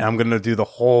 okay. And I'm going to do the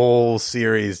whole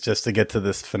series just to get to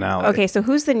this finale. Okay, so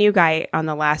who's the new guy on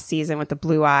the last season with the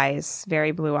blue eyes?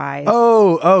 Very blue eyes.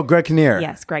 Oh, Greg Kinnear.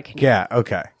 Yes, Greg Kinnear. Yeah,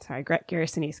 okay. Sorry, Gary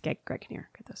Sinise, Greg Kinnear.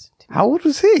 Get those two. How old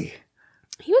was he?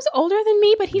 He was older than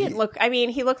me, but he didn't look... I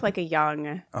mean, he looked like a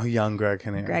young... Oh, young Greg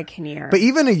Kinnear. Greg Kinnear. But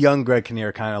even a young Greg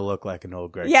Kinnear kind of looked like an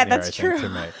old Greg Kinnear, that's I true.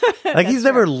 think, to me. Like, he's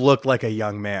never looked like a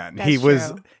young man. That's he was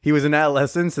true. He was in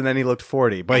adolescence, and then he looked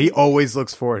 40. But he always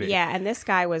looks 40. Yeah, and this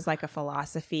guy was like a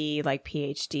philosophy, like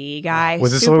PhD guy.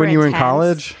 Was this super when you were in intense.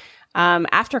 college?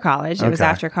 After college. It was Okay.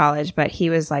 after college, but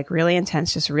he was like really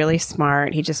intense, just really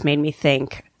smart. He just made me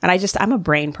think. And I'm a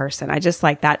brain person. I just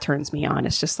like that turns me on.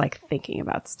 It's just like thinking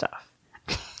about stuff.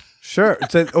 Sure.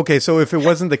 So if it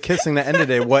wasn't the kissing that ended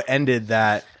it, what ended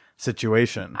that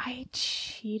situation? I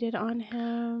cheated on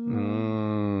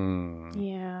him.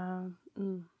 Yeah.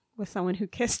 With someone who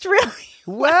kissed really.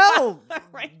 Well,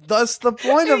 Right. thus the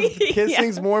point of Yeah.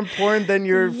 kissing's more important than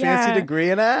your fancy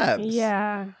degree in abs.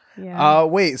 Yeah.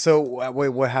 Wait,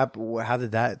 what happened? How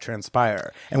did that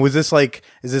transpire? And was this like,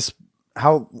 is this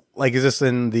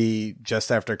in the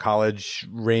just after college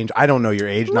range? I don't know your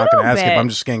age. Not going to ask you, but I'm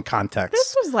just getting context.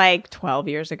 This was like 12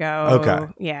 years ago. Okay.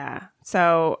 Yeah.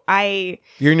 So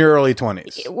You're in your early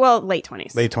 20s. well, late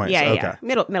 20s. Late 20s, Yeah. okay.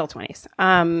 Middle 20s.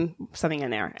 Something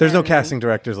in there. There's no casting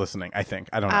directors listening, I think.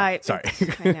 I don't know. Sorry.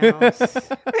 I know.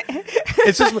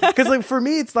 It's just because like for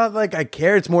me, it's not like I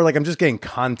care. It's more like I'm just getting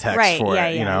context for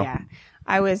it, you know? Yeah.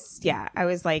 I was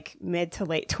like mid to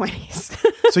late 20s.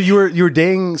 So you were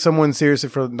dating someone seriously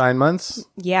for 9 months?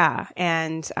 Yeah.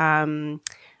 And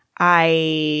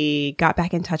I got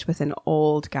back in touch with an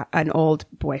old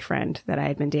boyfriend that I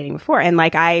had been dating before. And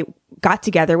like I got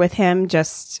together with him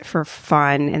just for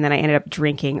fun. And then I ended up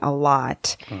drinking a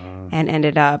lot and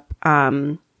ended up,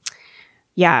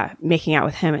 making out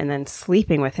with him and then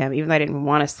sleeping with him. Even though I didn't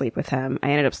want to sleep with him, I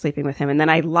ended up sleeping with him. And then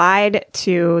I lied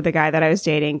to the guy that I was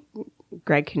dating,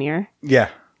 Greg Kinnear. Yeah.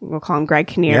 We'll call him Greg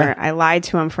Kinnear. Yeah. I lied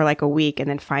to him for like a week, and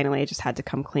then finally I just had to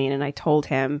come clean, and I told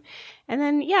him. And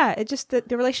then, it just,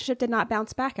 the relationship did not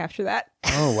bounce back after that.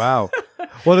 Oh, wow.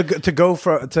 Well,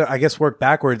 to I guess work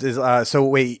backwards is, so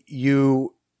wait,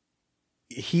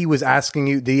 he was asking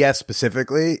you, did he ask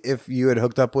specifically if you had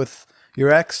hooked up with your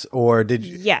ex, or did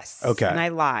you? Yes. Okay. And I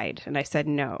lied, and I said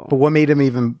no. But what made him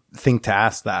even think to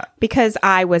ask that? Because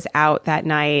I was out that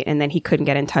night, and then he couldn't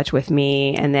get in touch with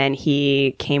me, and then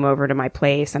he came over to my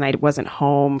place, and I wasn't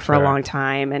home for a long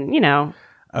time, and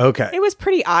Okay. it was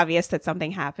pretty obvious that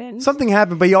something happened. Something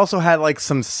happened, but you also had like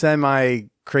some semi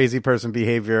crazy person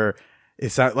behavior.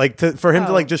 It's not like for him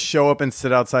to like just show up and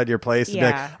sit outside your place and be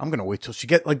like, I'm going to wait till she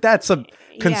get like, that's a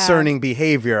concerning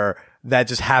behavior that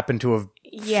just happened to have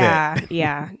fit.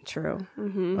 Yeah, true.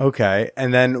 Mm-hmm. Okay.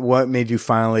 And then what made you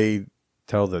finally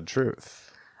tell the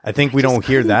truth? I think we don't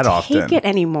hear that often. Take it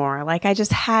anymore. Like I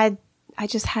just had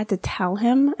to tell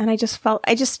him, and I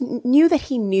just knew that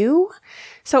he knew.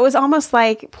 So it was almost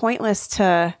like pointless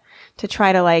to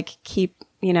try to like keep,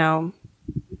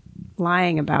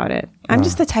 lying about it. I'm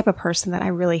just the type of person that I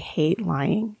really hate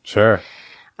lying. Sure.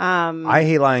 I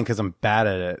hate lying because I'm bad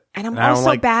at it. And I'm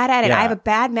also bad at it. Yeah. I have a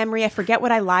bad memory. I forget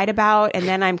what I lied about, and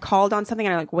then I'm called on something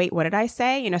and I'm like, wait, what did I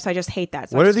say? So I just hate that.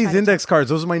 So what are these index cards?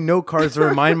 Those are my note cards to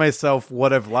remind myself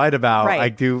what I've lied about. Right. I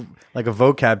do like a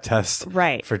vocab test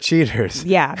for cheaters.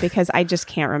 Yeah, because I just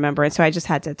can't remember. And so I just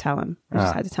had to tell him.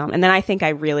 And then I think I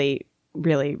really,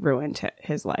 really ruined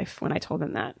his life when I told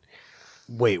him that.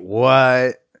 Wait,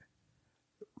 what?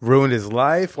 Ruined his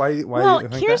life? Why well, do you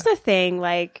think here's that? the thing.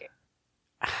 Like,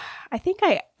 I think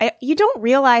you don't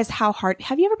realize how hard.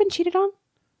 Have you ever been cheated on?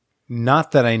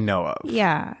 Not that I know of.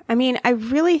 Yeah. I mean, I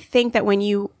really think that when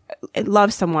you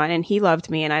love someone, and he loved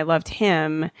me and I loved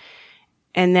him,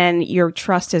 and then your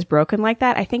trust is broken like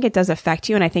that, I think it does affect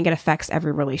you. And I think it affects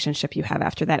every relationship you have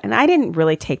after that. And I didn't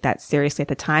really take that seriously at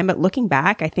the time, but looking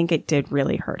back, I think it did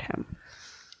really hurt him.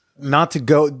 Not to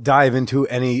go dive into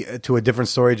to a different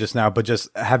story just now, but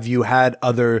just have you had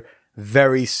other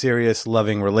very serious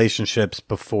loving relationships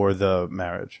before the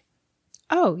marriage?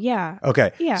 Oh, yeah.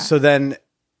 Okay. Yeah. So then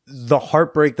the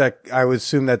heartbreak that I would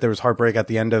assume that there was heartbreak at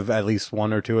the end of at least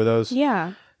one or two of those.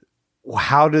 Yeah.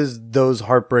 How does those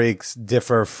heartbreaks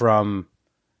differ from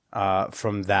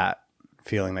that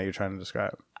feeling that you're trying to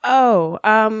describe? Oh,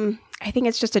 I think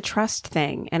it's just a trust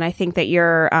thing. And I think that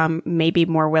you're maybe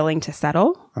more willing to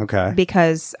settle. Okay.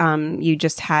 Because you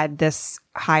just had this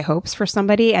high hopes for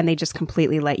somebody and they just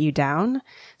completely let you down.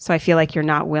 So I feel like you're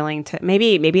not willing to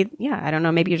maybe, I don't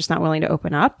know. Maybe you're just not willing to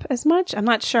open up as much. I'm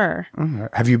not sure.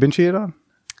 Have you been cheated on?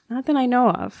 Not that I know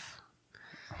of.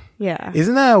 Yeah.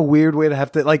 Isn't that a weird way to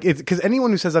have to, like, it's because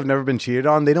anyone who says I've never been cheated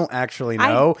on, they don't actually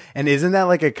know. And isn't that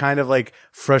like a kind of like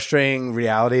frustrating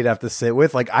reality to have to sit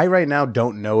with? Like, I right now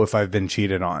don't know if I've been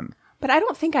cheated on. But I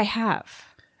don't think I have.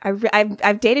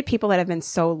 I've dated people that have been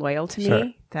so loyal to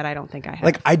me that I don't think I have.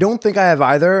 Like, I don't think I have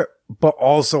either, but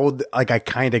also, like, I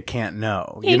kind of can't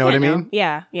know. You know what I mean?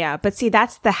 Yeah, yeah. But see,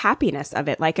 that's the happiness of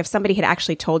it. Like, if somebody had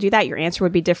actually told you that, your answer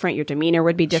would be different, your demeanor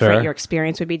would be different, your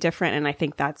experience would be different. And I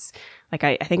think that's, like,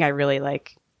 I think I really,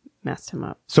 like, messed him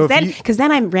up. So because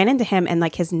then I ran into him and,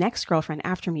 like, his next girlfriend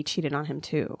after me cheated on him,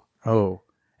 too. Oh.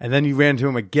 And then you ran to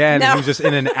him again, and he was just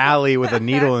in an alley with a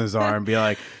needle in his arm, be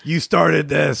like, "You started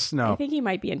this." No, I think he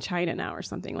might be in China now or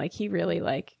something. Like he really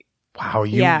like. Wow,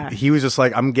 he was just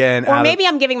like, "I'm getting." Or maybe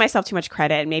I'm giving myself too much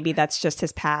credit, and maybe that's just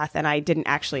his path, and I didn't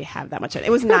actually have that much.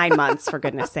 It was 9 months, for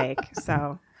goodness sake.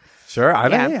 So. Sure,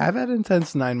 I've had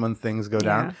intense 9-month things go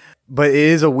down, but it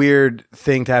is a weird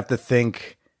thing to have to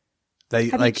think. That,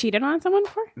 have you cheated on someone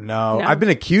before? No, I've been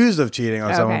accused of cheating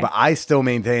on someone, but I still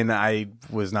maintain that I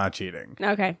was not cheating.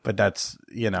 Okay. But that's,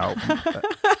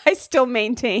 I still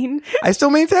maintain. And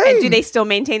do they still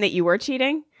maintain that you were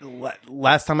cheating?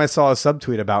 Last time I saw a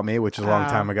subtweet about me, which was a long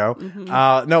time ago.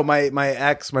 Mm-hmm. No, my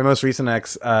ex, my most recent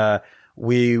ex,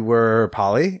 we were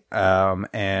poly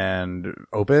and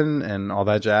open and all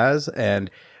that jazz and,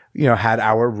 had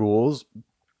our rules.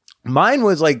 Mine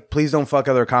was like, please don't fuck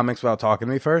other comics without talking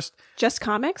to me first. Just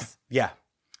comics? Yeah.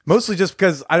 Mostly just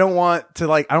because I don't want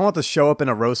to show up in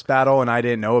a roast battle and I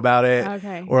didn't know about it.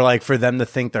 Okay. Or like for them to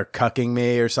think they're cucking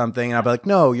me or something. And I'll be like,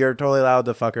 no, you're totally allowed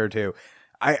to fuck her too.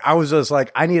 I was just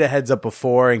like, I need a heads up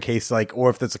before in case like, or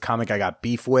if there's a comic I got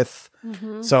beef with.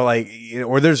 Mm-hmm. So like,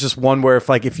 or there's just one where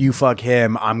if you fuck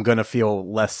him, I'm going to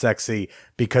feel less sexy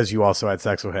because you also had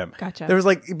sex with him. Gotcha. There was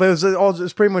like, but it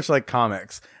was pretty much like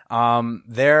comics.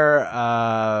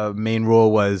 Their main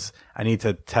rule was I need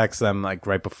to text them like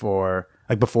right before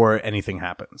anything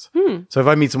happens. So if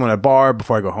I meet someone at a bar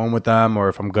before I go home with them, or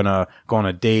if I'm gonna go on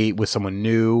a date with someone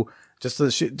new, just so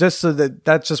that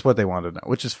that's just what they want to know,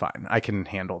 which is fine. I can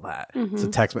handle that. Mm-hmm. It's a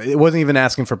text. It wasn't even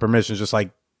asking for permission. It's just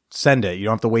like send it. You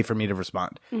don't have to wait for me to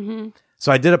respond. Mm-hmm.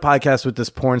 So I did a podcast with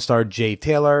this porn star Jay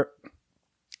Taylor,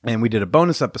 and we did a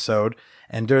bonus episode.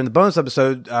 And during the bonus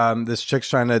episode, this chick's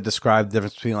trying to describe the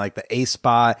difference between like the A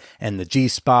spot and the G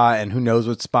spot and who knows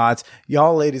what spots.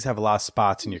 Y'all ladies have a lot of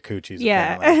spots in your coochies.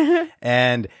 Yeah.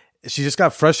 And she just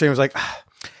got frustrated and was like,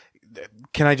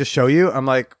 can I just show you? I'm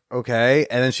like, okay.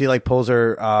 And then she like pulls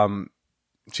her,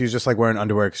 she was just like wearing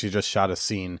underwear because she just shot a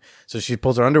scene. So she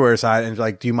pulls her underwear aside and is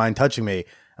like, do you mind touching me?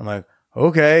 I'm like,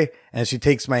 okay. And she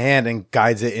takes my hand and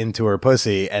guides it into her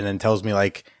pussy and then tells me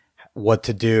like, what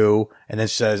to do, and then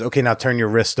she says, okay, now turn your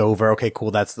wrist over. Okay, cool,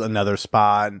 that's another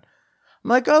spot. I'm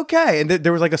like, okay. And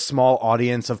there was like a small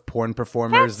audience of porn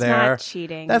performers there. That's not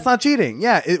cheating. That's not cheating.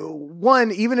 Yeah.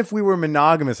 Even if we were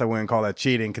monogamous, I wouldn't call that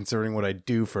cheating considering what I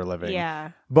do for a living.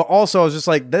 Yeah. But also I was just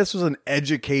like, this was an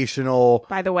educational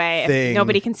By the way, thing.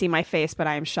 Nobody can see my face, but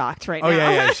I am shocked right now. Oh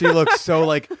yeah. She looks so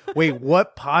like, wait,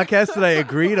 what podcast did I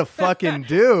agree to fucking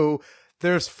do?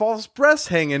 There's false breasts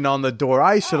hanging on the door.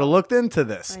 I should have looked into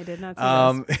this. I did not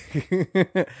see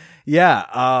this. Yeah.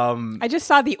 I just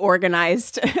saw the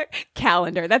organized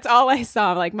calendar. That's all I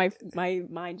saw. Like my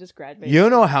mind just grabbed me. You don't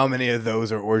know how many of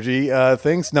those are orgy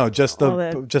things? No, just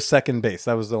just second base.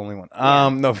 That was the only one.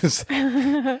 No.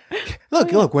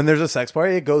 Look. When there's a sex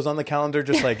party, it goes on the calendar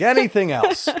just like anything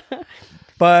else.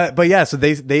 But yeah. So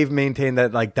they've maintained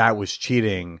that like that was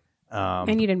cheating.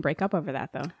 And you didn't break up over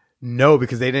that though. No,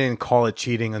 because they didn't call it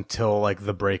cheating until like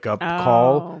the breakup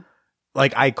call.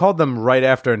 Like I called them right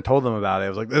after and told them about it. I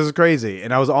was like, this is crazy.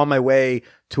 And I was on my way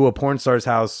to a porn star's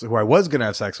house who I was going to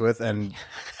have sex with. And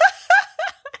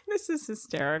this is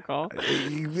hysterical.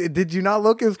 Did you not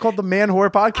look? It was called the Man Whore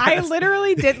Podcast. I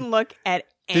literally didn't look at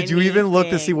anything. Did you even look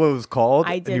to see what it was called?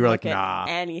 I didn't and you were look like, at nah.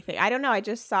 anything. I don't know. I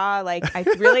just saw like,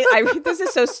 this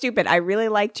is so stupid. I really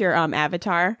liked your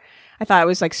avatar. I thought it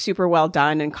was like super well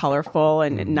done and colorful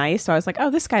and nice. So I was like, oh,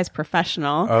 this guy's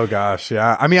professional. Oh gosh,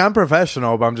 yeah. I mean, I'm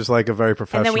professional, but I'm just like a very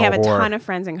professional. And then we have whore. a ton of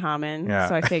friends in common. Yeah.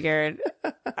 So I figured,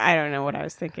 I don't know what I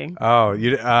was thinking. Oh,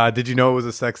 you did you know it was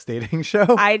a sex dating show?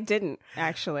 I didn't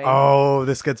actually. Oh,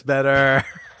 this gets better.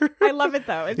 I love it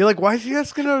though. You're like, why is he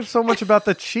asking her so much about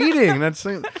the cheating? That's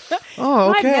okay.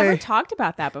 I've never talked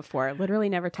about that before. Literally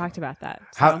never talked about that.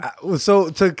 So. So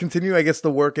to continue, I guess the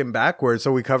working backwards.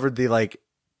 So we covered the like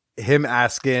him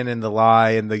asking and the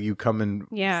lie and the you coming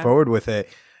forward with it.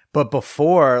 But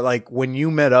before, like when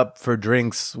you met up for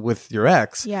drinks with your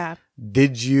ex, Yeah.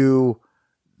 did you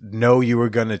know you were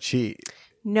going to cheat?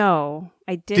 No,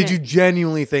 I didn't. Did you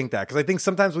genuinely think that? Because I think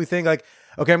sometimes we think like,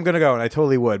 okay, I'm going to go, and I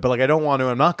totally would. But like, I don't want to.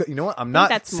 I'm not. You know what? I'm not.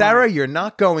 that's Sarah, more- you're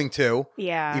not going to.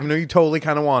 Yeah. Even though you totally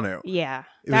kind of want to. Yeah.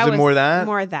 Was it more that?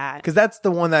 More that. Because that's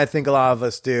the one that I think a lot of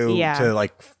us do Yeah. to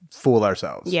like fool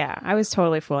ourselves. Yeah, I was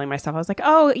totally fooling myself. I was like,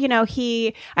 oh,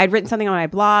 I'd written something on my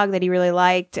blog that he really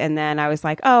liked. And then I was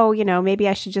like, oh, maybe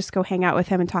I should just go hang out with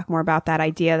him and talk more about that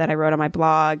idea that I wrote on my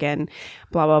blog and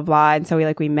blah, blah, blah. And so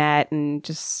we met and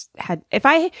just had, if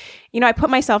I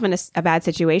put myself in a bad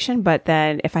situation, but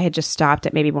then if I had just stopped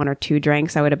at maybe 1 or 2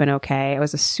 drinks, I would have been okay. I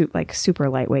was super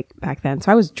lightweight back then.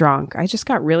 So I was drunk. I just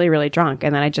got really, really drunk.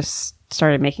 And then I just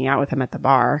started making out with him at the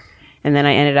bar. And then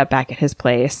I ended up back at his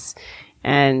place.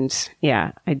 And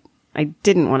yeah, I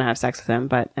didn't want to have sex with him,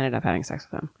 but ended up having sex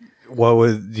with him.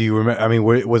 Do you remember? I mean,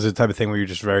 was it the type of thing where you're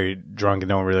just very drunk and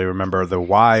don't really remember the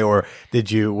why, or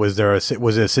was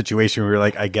it a situation where you're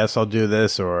like, I guess I'll do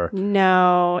this, or?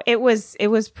 No, it was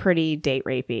pretty date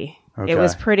rapey. Okay. It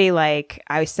was pretty like,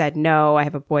 I said, no, I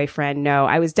have a boyfriend. No,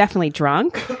 I was definitely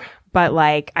drunk, but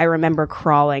like, I remember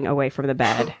crawling away from the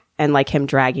bed and like him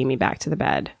dragging me back to the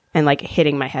bed. And like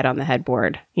hitting my head on the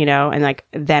headboard, and like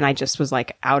then I just was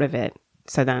like out of it.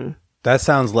 So then that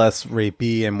sounds less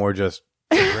rapey and more just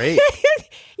rape.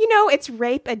 It's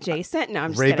rape adjacent. No,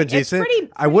 I'm just rape kidding. adjacent. It's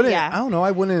pretty, I wouldn't. yeah. I don't know.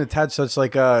 I wouldn't attach such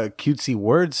like cutesy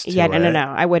words to Yeah, it. no.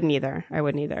 I wouldn't either.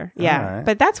 Yeah, right.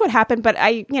 but that's what happened. But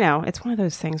it's one of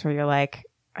those things where you're like,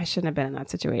 I shouldn't have been in that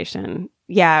situation.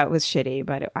 Yeah, it was shitty,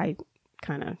 but I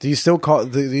kind of. Do you still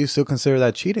consider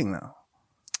that cheating though?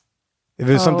 If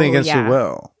it was something against your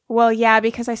will. Well, yeah,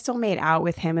 because I still made out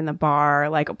with him in the bar.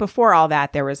 Like before all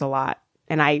that, there was a lot,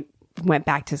 and I went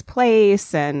back to his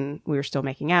place, and we were still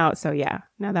making out. So yeah,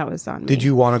 no, that was on me. Did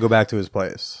you want to go back to his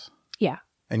place? Yeah.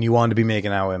 And you wanted to be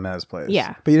making out with him at his place?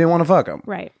 Yeah. But you didn't want to fuck him,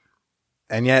 Right.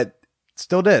 and yet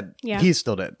still did. Yeah. He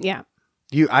still did. Yeah.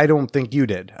 I don't think you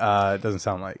did. It doesn't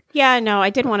sound like. Yeah, no, I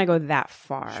didn't want to go that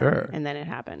far. Sure. And then it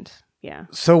happened. Yeah.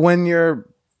 So when your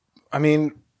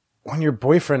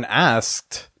boyfriend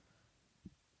asked,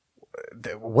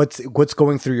 what's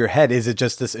going through your head? Is it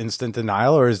just this instant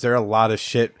denial, or is there a lot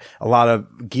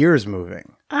of gears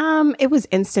moving? It was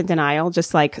instant denial,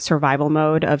 just like survival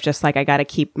mode of just like, I got to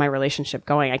keep my relationship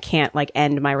going. I can't like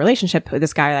end my relationship with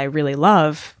this guy that I really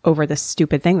love over this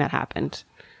stupid thing that happened.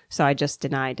 So I just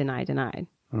denied.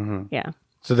 Mm-hmm. Yeah.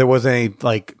 So there wasn't any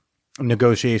like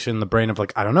negotiation in the brain of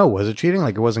like, I don't know, was it cheating?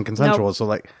 Like it wasn't consensual. Nope. So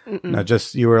like, no,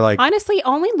 just you were like, honestly,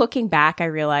 only looking back, I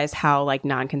realized how like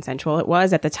non-consensual it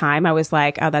was. At the time, I was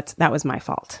like, oh, that was my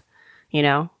fault.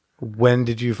 When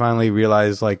did you finally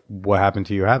realize like what happened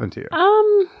to you happened to you?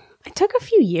 It took a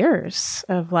few years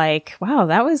of like, wow,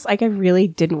 that was like, I really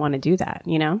didn't want to do that,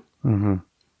 Mm-hmm.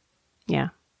 Yeah.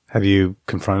 Have you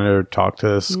confronted or talked to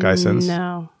this guy since?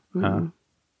 No.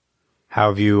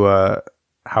 How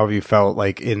have you felt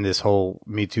like in this whole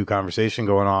Me Too conversation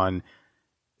going on,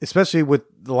 especially with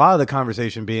a lot of the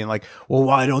conversation being like, well,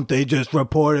 why don't they just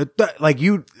report it? Like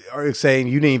you are saying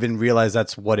you didn't even realize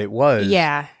that's what it was.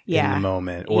 Yeah. In the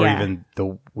moment or even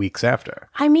the weeks after.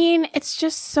 I mean, it's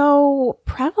just so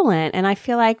prevalent. And I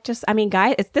feel like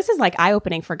guys, this is like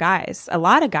eye-opening for guys. A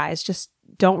lot of guys just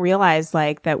don't realize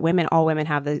like that all women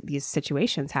have these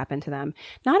situations happen to them.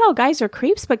 Not all guys are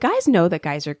creeps, but guys know that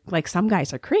guys are like, some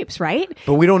guys are creeps, right?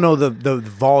 But we don't know the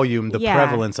volume, the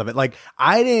prevalence of it. Like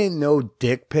I didn't know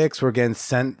dick pics were getting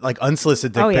sent, like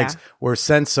unsolicited dick pics were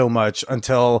sent so much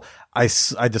until I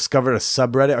discovered a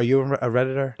subreddit. Are you a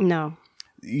Redditor? No.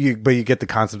 But you get the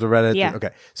concept of Reddit? Yeah.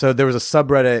 Okay. So there was a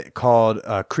subreddit called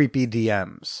Creepy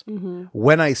DMs. Mm-hmm.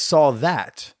 When I saw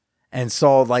that and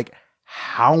saw like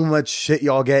how much shit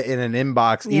y'all get in an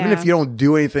inbox, even if you don't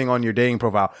do anything on your dating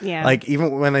profile. Yeah. Like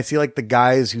even when I see like the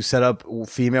guys who set up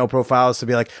female profiles to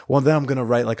be like, well, then I'm going to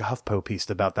write like a HuffPo piece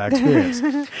about that experience.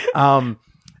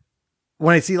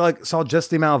 When I saw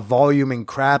just the amount of volume and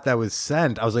crap that was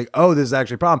sent, I was like, oh, this is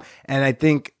actually a problem. And I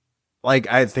think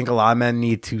a lot of men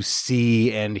need to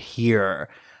see and hear.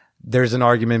 There's an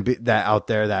argument that out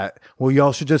there that, well,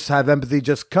 y'all should just have empathy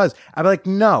just cause. I'm like,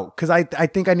 no, cause I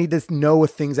think I need to know if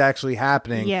things actually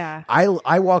happening. Yeah.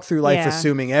 I walk through life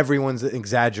assuming everyone's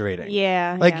exaggerating.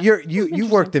 Yeah. Like you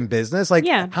worked in business. Like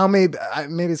how maybe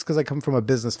it's cause I come from a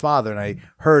business father and I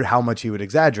heard how much he would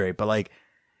exaggerate, but like,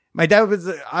 my dad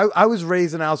I was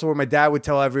raised in a household where my dad would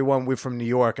tell everyone we're from New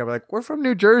York. I'm like, we're from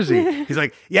New Jersey. He's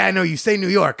like, yeah, I know you say New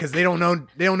York because they don't know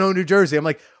New Jersey. I'm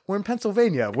like, we're in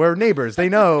Pennsylvania. We're neighbors. They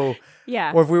know.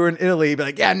 Yeah. Or if we were in Italy, he'd be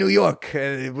like, yeah, New York.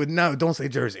 No, don't say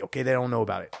Jersey. Okay, they don't know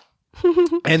about it.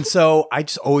 And so I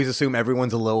just always assume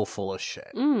everyone's a little full of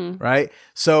shit, right?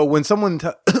 So when someone,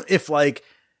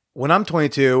 when I'm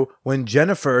 22, when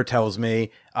Jennifer tells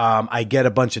me I get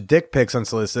a bunch of dick pics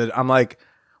unsolicited, I'm like,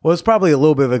 well, it's probably a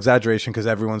little bit of exaggeration because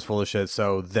everyone's full of shit.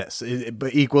 So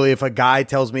but equally, if a guy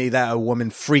tells me that a woman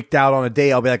freaked out on a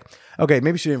date, I'll be like, okay,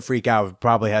 maybe she didn't freak out.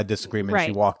 Probably had disagreement. Right.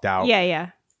 She walked out.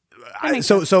 Yeah.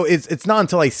 So it's not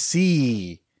until I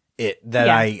see it that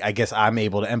I guess I'm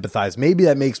able to empathize. Maybe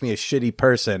that makes me a shitty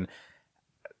person.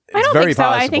 I don't very think so.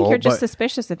 possible, I think you're just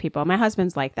suspicious of people. My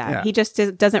husband's like that. Yeah. He just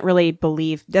doesn't really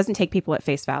doesn't take people at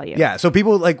face value. Yeah. So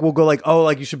people will go like, oh,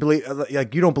 like you should believe,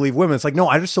 like you don't believe women. It's like, no,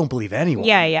 I just don't believe anyone.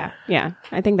 Yeah.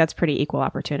 I think that's pretty equal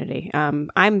opportunity.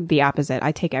 I'm the opposite.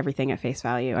 I take everything at face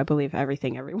value. I believe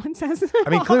everything everyone says. I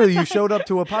mean, clearly you showed up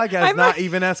to a podcast not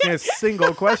even asking a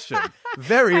single question.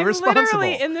 Very I'm responsible.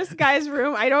 literally in this guy's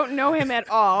room. I don't know him at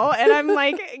all. And I'm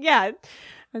like, yeah.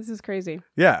 This is crazy.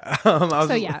 Yeah.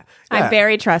 I'm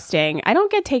very trusting. I don't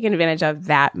get taken advantage of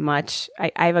that much.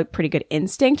 I have a pretty good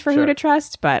instinct for who to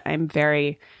trust, but I'm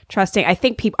very trusting. I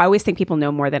always think people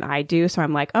know more than I do. So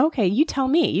I'm like, okay, you tell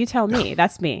me.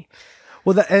 That's me.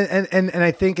 Well, and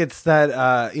I think it's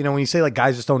that, when you say like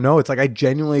guys just don't know, it's like I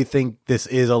genuinely think this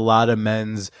is a lot of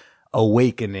men's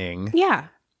awakening. Yeah.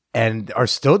 And are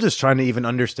still just trying to even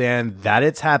understand that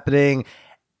it's happening.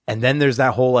 And then there's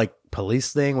that whole like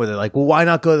police thing where they're like, well, why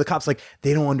not go to the cops? Like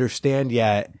they don't understand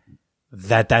yet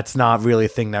that that's not really a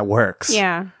thing that works.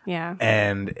 Yeah.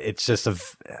 And it's just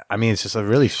it's just a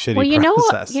really shitty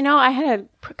process. I had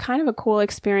a kind of a cool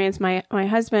experience. My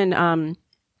husband,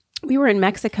 we were in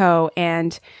Mexico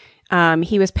and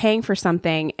he was paying for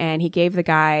something and he gave the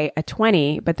guy a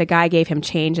 20, but the guy gave him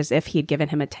change as if he'd given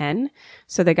him a 10.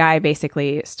 So the guy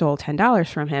basically stole $10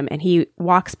 from him and he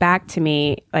walks back to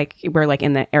me, like we're like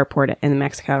in the airport in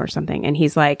Mexico or something. And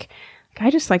he's like, the guy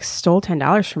just like stole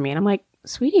 $10 from me. And I'm like,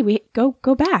 sweetie, we go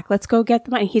back. Let's go get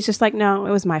the money. He's just like, no,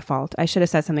 it was my fault. I should have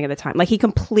said something at the time. Like he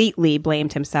completely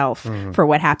blamed himself for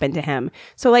what happened to him.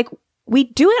 So like, we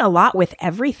do it a lot with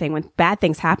everything. When bad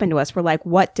things happen to us, we're like,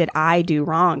 what did I do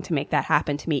wrong to make that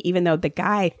happen to me? Even though the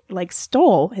guy like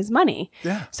stole his money.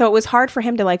 Yeah. So it was hard for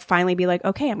him to like finally be like,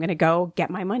 okay, I'm going to go get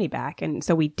my money back. And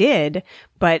so we did,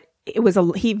 but it was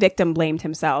he victim blamed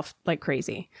himself like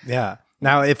crazy. Yeah.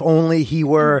 Now, if only he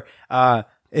were,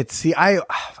 this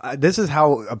is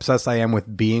how obsessed I am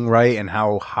with being right and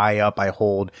how high up I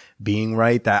hold being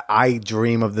right, that I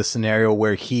dream of the scenario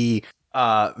where he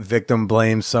victim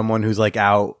blames someone who's like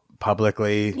out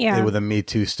publicly with a Me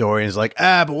Too story and is like,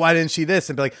 but why didn't she this?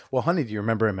 And be like, well, honey, do you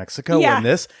remember in Mexico when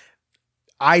this?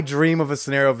 I dream of a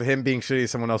scenario of him being shitty to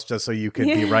someone else just so you could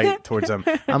be right towards him.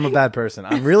 I'm a bad person.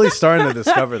 I'm really starting to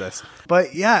discover this.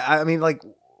 But yeah, I mean, like,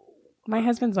 my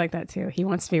husband's like that too. He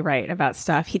wants to be right about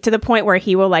stuff. To the point where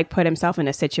he will like put himself in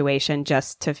a situation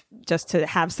just to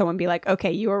have someone be like,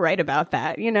 okay, you were right about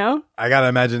that, you know? I gotta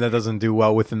imagine that doesn't do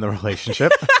well within the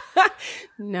relationship.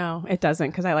 No, it doesn't,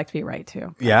 because I like to be right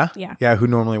too. Yeah? Yeah. Who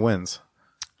normally wins?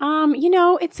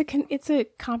 It's a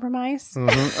compromise.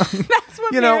 Mm-hmm. That's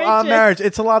what marriage is.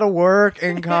 It's a lot of work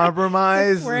and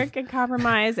compromise.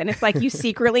 And it's like you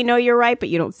secretly know you're right, but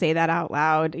you don't say that out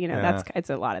loud. You know, it's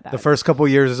a lot of that. The first couple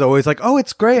of years is always like, oh,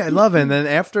 it's great, I love it. And then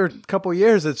after a couple of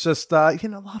years, it's just a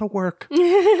lot of work.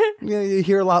 You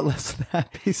hear a lot less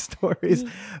happy stories.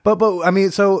 But I mean,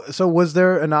 so was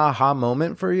there an aha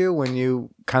moment for you when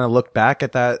you kind of looked back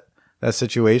at that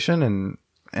situation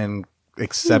and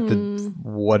accepted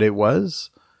what it was?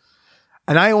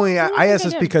 And I asked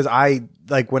this because I,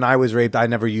 like, when I was raped, I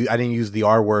didn't use the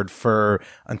R word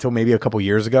until maybe a couple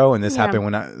years ago, and this happened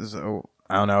when I was,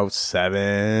 I don't know,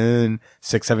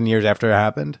 6, 7 years after it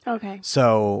happened. Okay.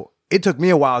 So it took me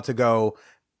a while to go,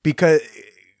 because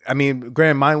I mean,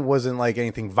 granted, mine wasn't like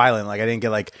anything violent. Like I didn't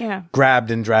get like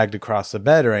grabbed and dragged across the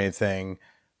bed or anything.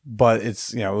 But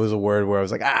it's, it was a word where I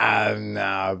was like,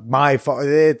 no, my fault.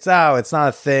 It's not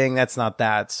a thing. That's not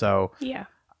that. So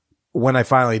when I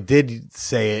finally did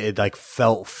say it, it like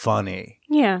felt funny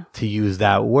to use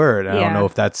that word. I don't know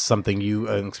if that's something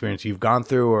an experience you've gone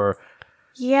through or.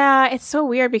 Yeah, it's so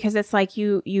weird because it's like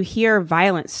you hear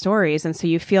violent stories and so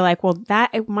you feel like, well,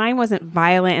 mine wasn't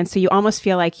violent, and so you almost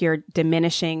feel like you're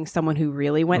diminishing someone who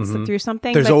really went through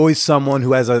something. There's always someone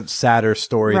who has a sadder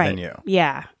story than you.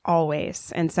 Yeah,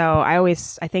 always. And so I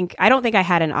don't think I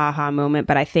had an aha moment,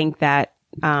 but I think that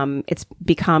it's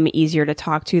become easier to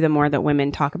talk to the more that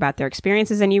women talk about their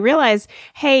experiences, and you realize,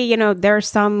 hey, there are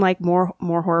some like more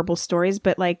horrible stories,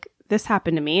 but like this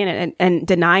happened to me, and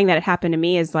denying that it happened to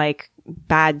me is like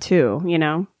bad too,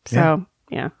 So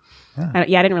I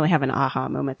didn't really have an aha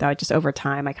moment though. Just over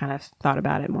time, I kind of thought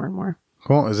about it more and more.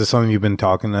 Cool. Is this something you've been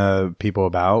talking to people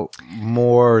about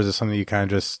more, or is this something you kind of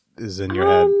just is in your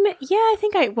head? Yeah,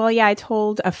 I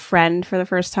told a friend for the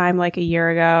first time like a year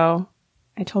ago.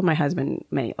 I told my husband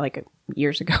like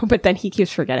years ago, but then he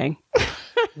keeps forgetting.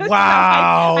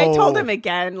 Wow. I told him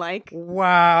again, like,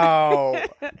 wow.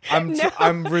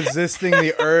 I'm resisting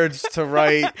the urge to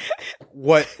write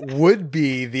what would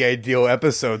be the ideal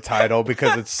episode title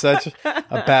because it's such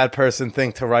a bad person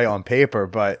thing to write on paper,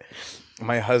 but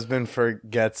my husband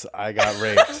forgets I got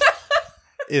raped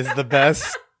is the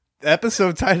best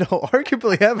episode title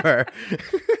arguably ever.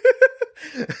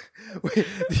 Wait,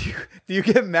 do you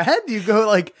get mad? Do you go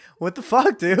like, what the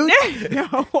fuck, dude?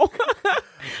 No.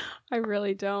 I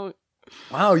really don't.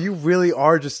 Wow, you really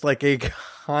are just like a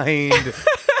kind,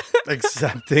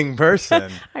 accepting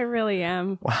person. I really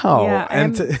am. Wow. Yeah,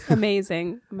 I'm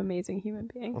amazing. I'm an amazing human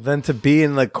being. Well, then to be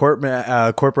in the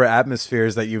corporate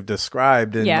atmospheres that you've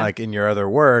described and like in your other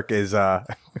work is, oh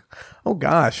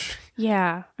gosh.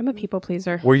 Yeah, I'm a people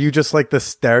pleaser. Were you just like the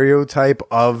stereotype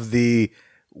of the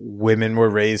women were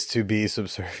raised to be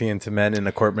subservient to men in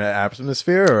the corporate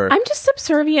atmosphere? Or I'm just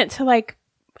subservient to like,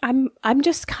 I'm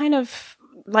just kind of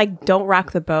like, don't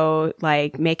rock the boat,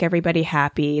 like make everybody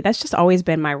happy. That's just always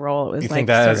been my role. It was you like, think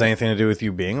that has anything to do with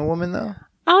you being a woman though?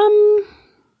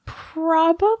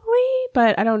 Probably,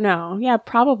 but I don't know. Yeah,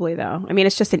 probably though. I mean,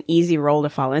 it's just an easy role to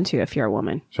fall into if you're a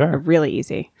woman. Sure. Really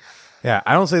easy. Yeah,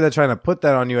 I don't say that trying to put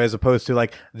that on you as opposed to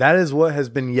like, that is what has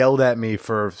been yelled at me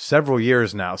for several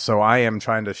years now. So I am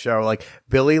trying to show like,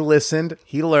 Billy listened,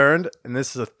 he learned, and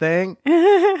this is a thing.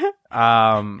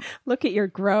 Look at your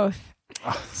growth.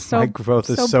 My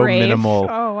growth is so brave. minimal.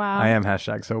 Oh, wow. I am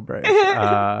 #so brave.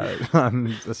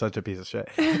 I'm such a piece of shit.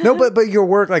 No, but your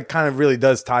work like kind of really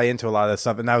does tie into a lot of that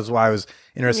stuff. And that was why I was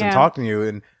interested in talking to you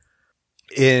and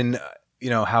in you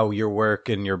know, how your work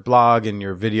and your blog and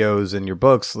your videos and your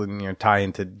books tie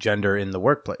into gender in the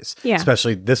workplace. Yeah.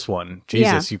 Especially this one.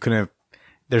 Jesus, you couldn't have,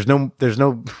 there's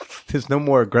no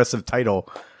more aggressive title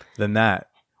than that.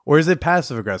 Or is it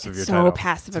passive aggressive? Your title?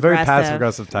 Passive aggressive. Very passive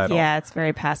aggressive title. Yeah, it's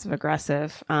very passive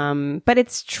aggressive. But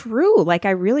it's true. Like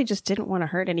I really just didn't want to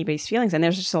hurt anybody's feelings. And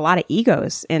there's just a lot of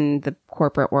egos in the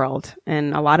corporate world.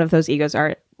 And a lot of those egos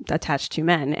are attached to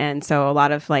men. And so a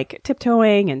lot of like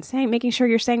tiptoeing and making sure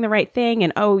you're saying the right thing.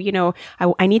 And, oh, you know,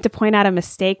 I need to point out a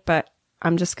mistake, but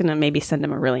I'm just going to maybe send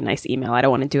him a really nice email. I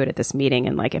don't want to do it at this meeting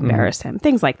and like embarrass him.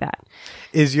 Things like that.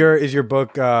 Is your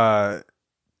book,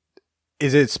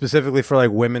 is it specifically for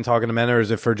like women talking to men, or is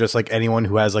it for just like anyone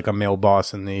who has like a male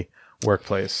boss in the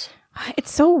workplace? It's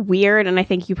so weird. And I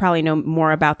think you probably know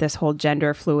more about this whole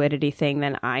gender fluidity thing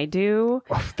than I do.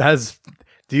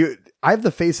 I have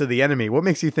the face of the enemy. What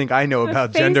makes you think I know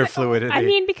about gender fluidity? I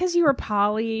mean, because you were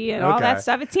poly and all that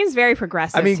stuff. It seems very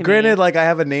progressive. I mean, granted, like I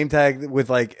have a name tag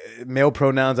with like male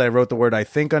pronouns. I wrote the word I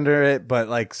think under it, but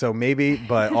like, so maybe,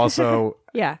 but also,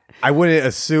 yeah, I wouldn't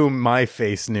assume my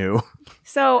face knew.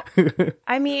 So,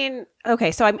 I mean,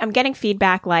 okay, so I'm getting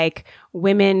feedback like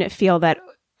women feel that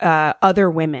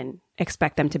other women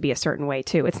expect them to be a certain way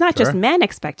too. It's not just men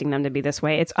expecting them to be this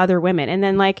way. It's other women. And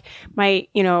then like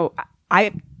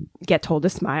I get told to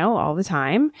smile all the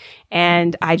time,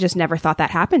 and I just never thought that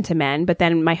happened to men. But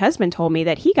then my husband told me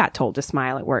that he got told to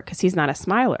smile at work because he's not a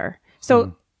smiler.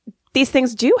 So these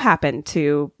things do happen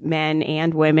to men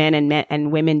and women,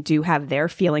 and women do have their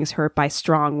feelings hurt by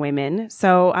strong women.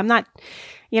 So I'm not,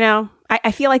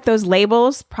 I feel like those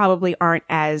labels probably aren't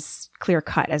as clear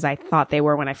cut as I thought they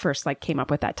were when I first like came up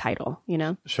with that title,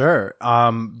 Sure.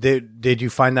 Did you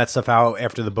find that stuff out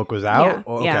after the book was out? Yeah.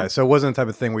 Okay. Yeah. So it wasn't the type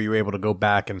of thing where you were able to go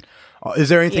back and, is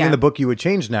there anything in the book you would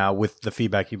change now with the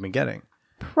feedback you've been getting?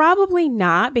 Probably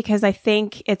not, because I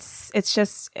think it's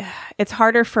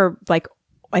harder for like,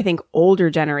 I think older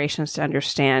generations to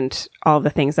understand all the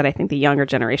things that I think the younger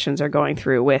generations are going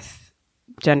through with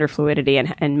gender fluidity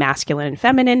and masculine and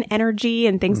feminine energy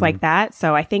and things like that.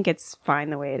 So I think it's fine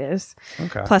the way it is.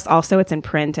 Okay. Plus also it's in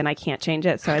print and I can't change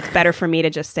it. So it's better for me to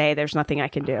just say there's nothing I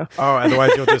can do. Oh,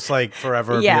 otherwise you'll just like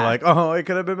forever be like, oh, it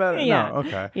could have been better. Yeah. No,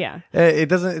 okay. Yeah.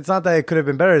 It's not that it could have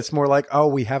been better. It's more like, oh,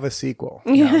 we have a sequel.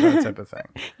 That type of thing.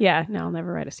 Yeah. No, I'll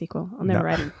never write a sequel. I'll never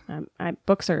write them.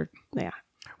 Books are, yeah.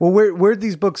 Well, where'd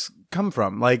these books come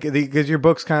from? Like, because your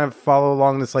books kind of follow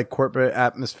along this like corporate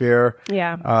atmosphere,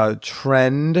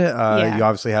 trend. You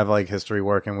obviously have like history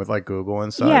working with like Google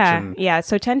and such. Yeah.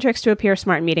 So 10 Tricks to Appear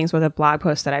Smart in Meetings was a blog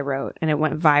post that I wrote, and it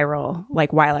went viral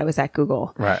like while I was at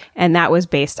Google. Right. And that was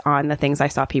based on the things I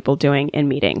saw people doing in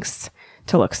meetings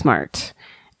to look smart.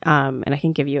 And I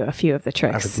can give you a few of the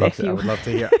tricks. I would love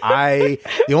to hear.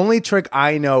 The only trick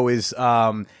I know is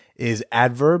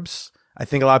adverbs. I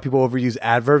think a lot of people overuse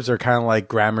adverbs. They're kind of like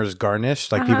grammar's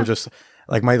garnish. Like people just,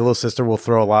 Like my little sister will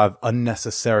throw a lot of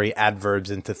unnecessary adverbs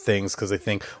into things because they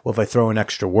think, well, if I throw in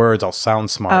extra words, I'll sound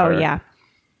smarter. Oh, yeah.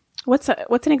 What's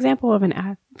an example of an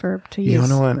adverb to use? You don't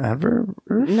know what an adverb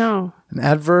is? No. An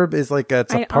adverb is like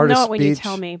it's a part I'll know of it speech. when you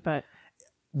tell me, but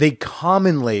They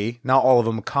commonly, not all of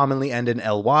them, commonly end in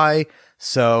ly.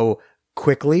 So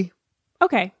quickly,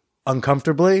 okay,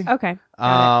 uncomfortably. okay.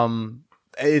 Got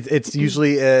it. It's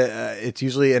usually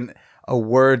a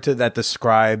word that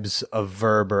describes a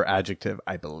verb or adjective,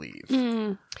 I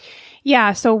believe.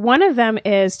 Yeah, so one of them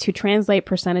is to translate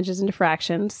percentages into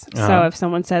fractions. So if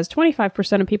someone says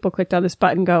 25% of people clicked on this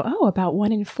button, go, oh, about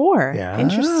 1 in 4. Yeah.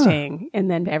 Interesting. And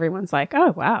then everyone's like,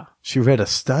 oh, wow. She read a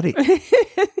study.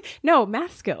 No,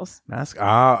 math skills. Okay.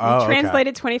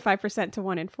 Translated 25% to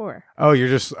 1 in 4. Oh, you're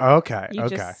just okay. You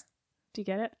Okay. just, do you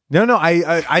get it? No.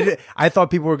 I thought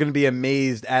people were going to be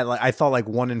amazed at I thought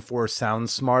 1 in 4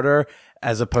 sounds smarter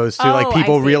as opposed to Oh,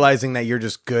 people I see. realizing that you're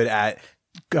just good at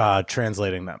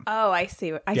translating them. Oh, I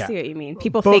see. I see what you mean.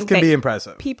 People Both think can that be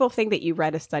impressive. people think that you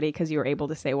read a study because you were able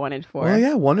to say 1 in 4. Well,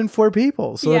 yeah, 1 in 4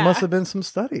 people. So there Yeah. must have been some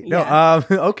study. No, Yeah.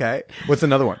 okay. What's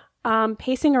another one?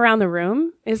 Pacing around the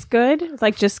room is good.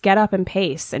 Like, just get up and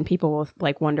pace, and people will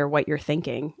wonder what you're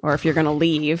thinking, or if you're going to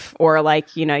leave, or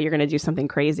you're going to do something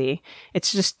crazy. It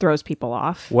just throws people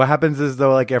off. What happens is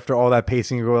though, after all that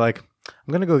pacing, you go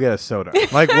I'm gonna go get a soda.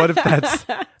 What if that's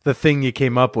the thing you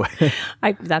came up with?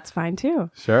 That's fine too.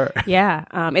 Sure. Yeah.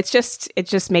 It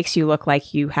just makes you look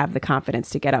like you have the confidence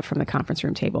to get up from the conference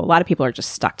room table. A lot of people are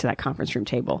just stuck to that conference room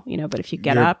table, but if you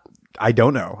get up. I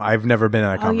don't know. I've never been in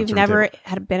a conference room. Oh, you've never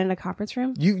had been in a conference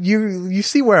room? You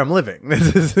see where I'm living.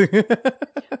 This is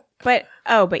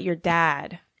But your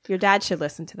dad should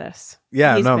listen to this.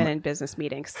 Yeah, He's no. been in business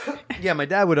meetings. Yeah, my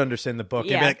dad would understand the book.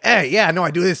 Yeah. And be like, hey, yeah, no,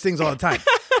 I do these things all the time.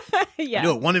 Yeah. I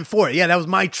do it 1 in 4. Yeah, that was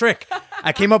my trick.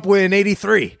 I came up with an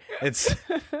 83. It's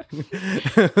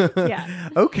Yeah.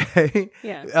 okay.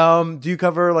 Yeah. Do you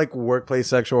cover workplace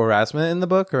sexual harassment in the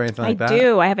book or anything like that? I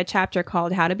do. I have a chapter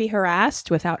called How to Be Harassed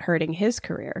Without Hurting His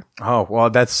Career. Oh, well,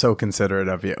 that's so considerate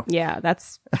of you. Yeah,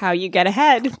 that's how you get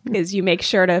ahead is you make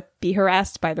sure to be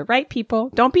harassed by the right people.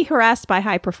 Don't be harassed by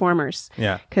high performers.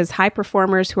 Yeah. Because high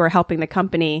performers who are helping the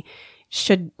company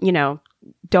should,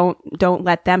 don't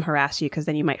let them harass you, because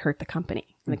then you might hurt the company.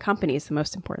 And the company is the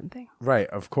most important thing. Right,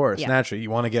 of course. Yeah. Naturally, you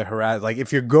want to get harassed.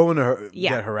 If you're going to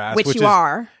get harassed, which you is,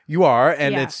 are. You are,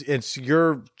 and Yeah. it's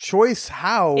your choice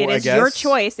how, It I is guess. your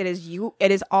choice. It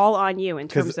is all on you in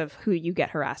terms of who you get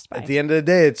harassed by. At the end of the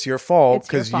day, it's your fault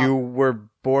It's your because fault. you were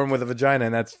born with a vagina,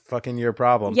 and that's fucking your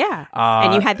problem. Yeah.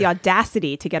 And you had the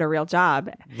audacity to get a real job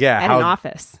at how an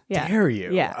office. Yeah. dare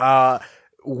you? Yeah.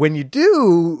 When you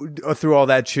do through all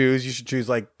that you should choose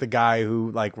the guy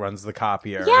who runs the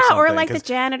copier. Yeah, or something, the 'cause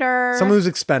Someone someone who's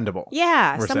expendable.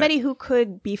 Yeah, we're somebody saying. who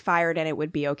could be fired and it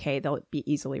would be okay. They'll be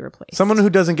easily replaced. Someone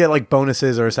who doesn't get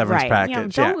bonuses or a severance right.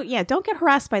 package. Don't get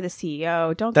harassed by the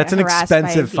CEO. Don't That's get an harassed by a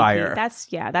expensive VP. fire.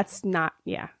 That's not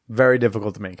Very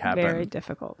difficult to make happen. very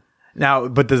difficult. Now,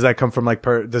 but does that come from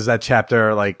does that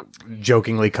chapter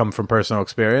jokingly come from personal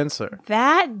experience or?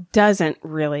 That doesn't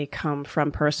really come from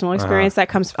personal experience. That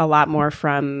comes a lot more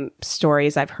from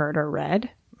stories I've heard or read.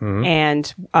 And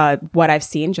what I've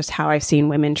seen, just how I've seen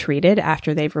women treated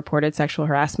after they've reported sexual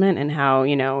harassment, and how,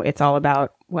 it's all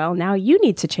about, well, now you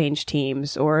need to change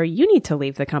teams, or you need to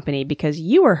leave the company because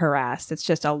you were harassed. It's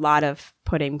just a lot of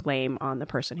putting blame on the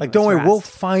person who was don't worry, harassed. we'll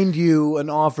find you an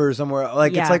offer somewhere.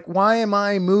 Yeah. It's why am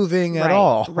I moving at Right,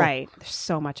 all? Right. There's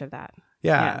so much of that.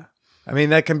 Yeah. I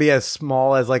mean, that can be as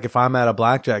small as if I'm at a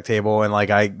blackjack table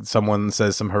and someone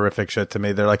says some horrific shit to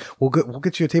me, they're like, we'll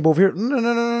get you a table over here.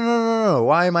 No.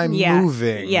 Why am I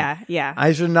moving? Yeah.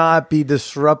 I should not be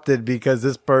disrupted because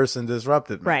this person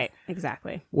disrupted me. Right.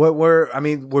 Exactly. Were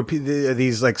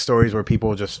these stories where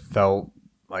people just felt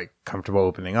comfortable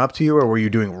opening up to you, or were you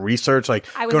doing research? I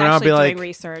was going around actually and doing be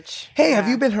research. hey, Yeah. have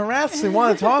you been harassed and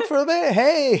want to talk for a bit?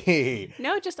 Hey.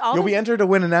 No, just all You'll be entered to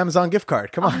win an Amazon gift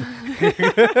card. Come on.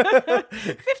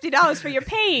 $50 for your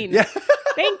pain. Yeah.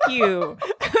 Thank you.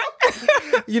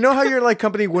 You know how your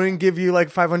company wouldn't give you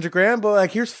 $500,000,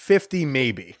 but here's 50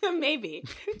 maybe Maybe.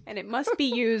 And it must be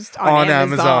used on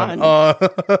Amazon.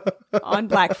 On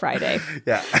Black Friday.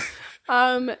 Yeah.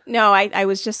 No, I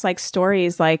was just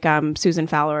stories Susan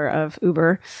Fowler of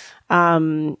Uber.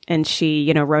 And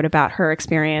she, wrote about her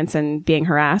experience and being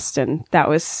harassed. And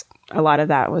a lot of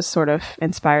that was sort of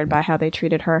inspired by how they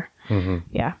treated her. Mm-hmm.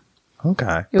 Yeah.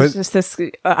 Okay. It was just this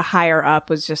higher up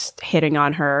was just hitting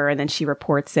on her, and then she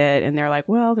reports it, and they're like,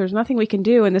 well, there's nothing we can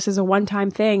do, and this is a one-time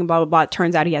thing, blah, blah, blah. It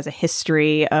turns out he has a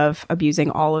history of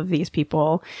abusing all of these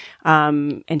people,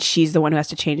 and she's the one who has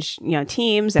to change,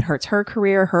 teams. It hurts her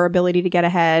career, her ability to get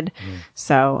ahead.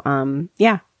 So,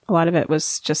 yeah, a lot of it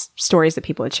was just stories that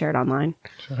people had shared online.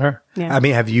 Sure. Yeah. I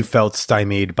mean, have you felt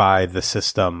stymied by the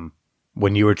system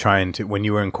when you were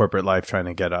in corporate life trying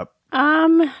to get up?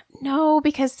 No,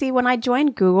 because see, when I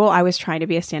joined Google, I was trying to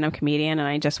be a stand-up comedian and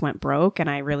I just went broke and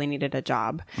I really needed a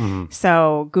job.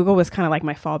 So Google was kind of like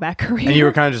my fallback career. And you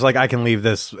were kind of just like, I can leave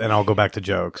this and I'll go back to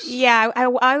jokes. Yeah, I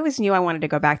always knew I wanted to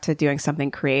go back to doing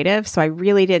something creative. So I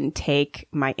really didn't take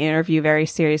my interview very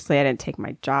seriously. I didn't take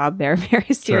my job there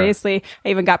very seriously. Sure. I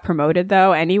even got promoted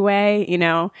though anyway,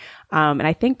 and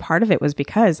I think part of it was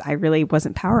because I really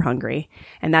wasn't power hungry.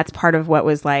 And that's part of what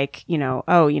was like,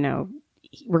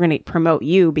 we're going to promote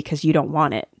you because you don't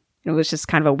want it. It was just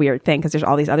kind of a weird thing because there's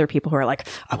all these other people who are like,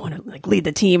 I want to lead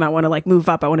the team. I want to move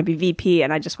up. I want to be VP.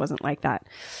 And I just wasn't like that.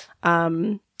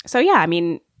 So yeah, I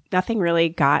mean, nothing really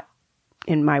got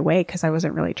in my way because I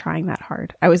wasn't really trying that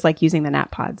hard. I was using the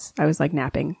nap pods. I was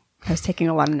napping. I was taking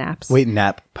a lot of naps. Wait,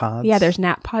 nap pods? Yeah, there's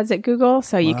nap pods at Google.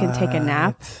 So you can take a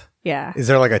nap. Yeah. Is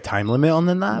there a time limit on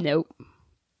the nap? Nope.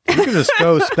 You can just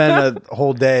go spend a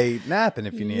whole day napping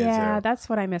if you need to. Yeah, that's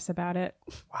what I miss about it.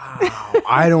 Wow.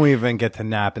 I don't even get to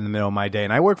nap in the middle of my day,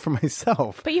 and I work for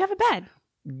myself. But you have a bed.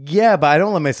 Yeah, but I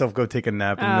don't let myself go take a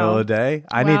nap in the middle of the day.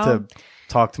 I need to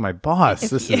talk to my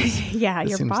boss. Yeah,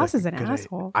 your boss is an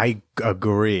asshole. I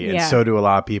agree, and so do a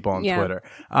lot of people on Twitter.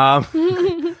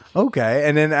 Okay,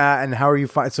 and then and how are you?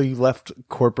 So you left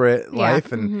corporate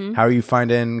life, and how are you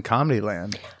finding comedy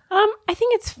land? I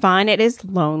think it's fun. It is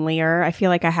lonelier. I feel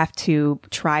like I have to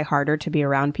try harder to be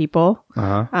around people.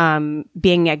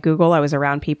 Being at Google, I was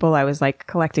around people. I was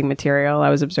collecting material. I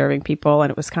was observing people, and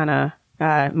it was kind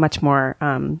of much more.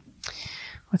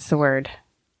 What's the word?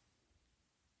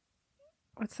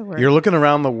 You're looking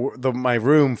around my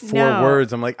room for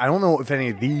words. I'm like, I don't know if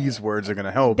any of these words are going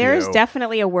to help. There's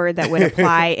definitely a word that would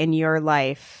apply in your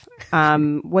life.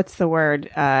 What's the word?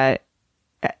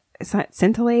 It's not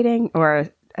scintillating or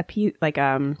I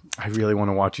really want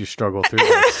to watch you struggle through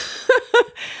this.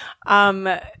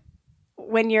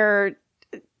 When you're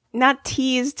not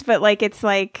teased, but it's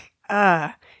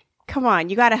come on,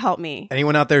 you got to help me.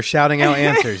 Anyone out there shouting out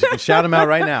answers? You can shout them out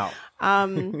right now.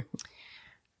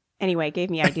 Anyway, gave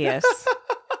me ideas.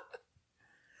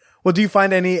 Well, do you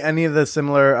find any of the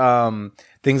similar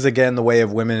things that get in the way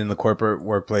of women in the corporate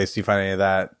workplace? Do you find any of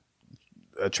that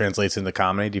translates into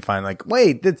comedy? Do you find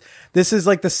wait, this is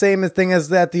the same thing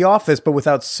as at The Office, but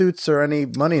without suits or any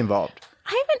money involved?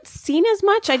 I haven't seen as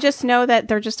much. I just know that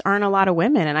there just aren't a lot of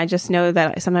women, and I just know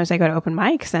that sometimes I go to open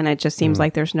mics and it just seems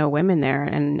like there's no women there,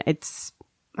 and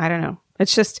I don't know.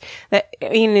 It's just that,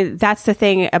 that's the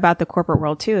thing about the corporate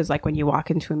world too, is when you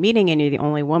walk into a meeting and you're the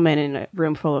only woman in a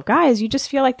room full of guys, you just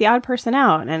feel like the odd person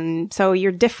out. And so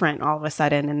you're different all of a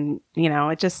sudden. And,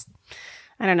 it just,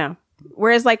 I don't know.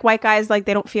 Whereas white guys, they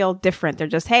don't feel different. They're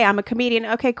just, hey, I'm a comedian.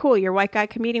 Okay, cool. You're a white guy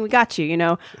comedian. We got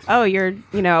you. Oh, you're,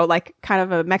 kind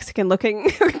of a Mexican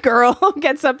looking girl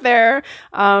gets up there.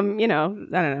 I don't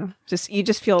know. You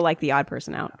just feel like the odd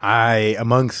person out.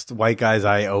 Amongst white guys,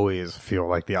 I always feel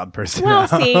like the odd person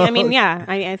out. Well, see, yeah.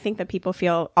 I think that people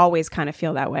always kind of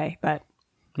feel that way, but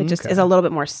it just is a little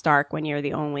bit more stark when you're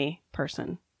the only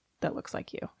person that looks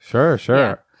like you. Sure.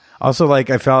 Yeah. Also, I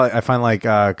find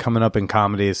coming up in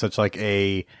comedy is such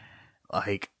a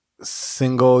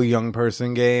single young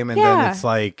person game, and then it's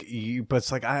they're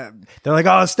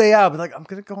oh, stay out, but I'm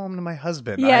gonna go home to my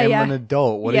husband. I am an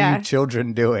adult. What are you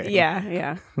children doing?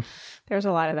 Yeah. There's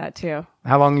a lot of that too.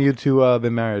 How long have you two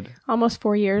been married? Almost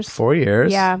 4 years. 4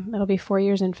 years? Yeah, it'll be 4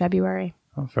 years in February.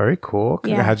 Oh, very cool.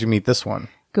 Yeah. How'd you meet this one?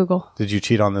 Google. Did you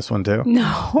cheat on this one too?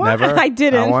 No, never. I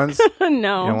didn't. Not once.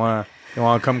 No. You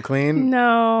want to come clean?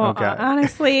 No. Okay.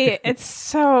 Honestly, it's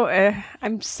so.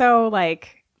 I'm so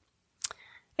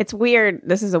it's weird.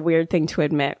 This is a weird thing to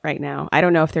admit right now. I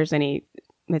don't know if there's any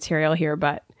material here,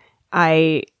 but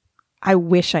I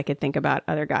wish I could think about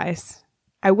other guys.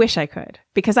 I wish I could,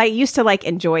 because I used to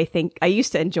enjoy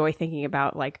thinking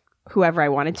about whoever I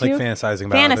wanted to. Fantasizing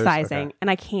about others? Okay. And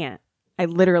I can't. I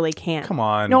literally can't. Come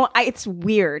on. No, it's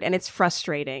weird and it's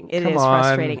frustrating. It is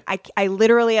frustrating. I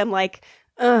literally am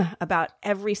about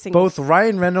every single. Both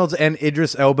Ryan Reynolds and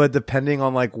Idris Elba, depending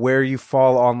on where you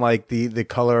fall on the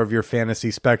color of your fantasy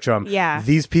spectrum. Yeah.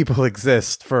 These people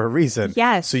exist for a reason.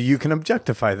 Yes. So you can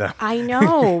objectify them. I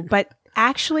know, but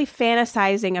actually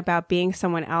fantasizing about being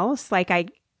someone else,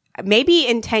 maybe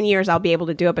in 10 years I'll be able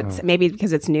to do it, but maybe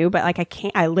because it's new, but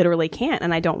like I literally can't,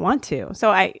 and I don't want to. So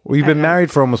Well, you've been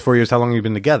married for almost 4 years. How long have you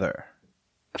been together?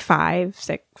 5,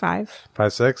 6, 5.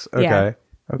 5, 6? Okay. Yeah.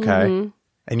 Okay.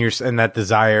 Mm-hmm. And that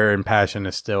desire and passion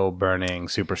is still burning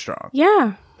super strong.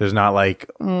 Yeah. There's not like,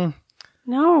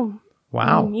 No.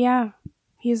 wow. Yeah.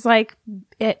 He's like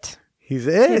it. He's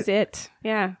it. He's it.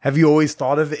 Yeah. Have you always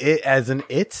thought of it as an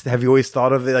it? Have you always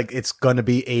thought of it like it's going to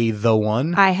be the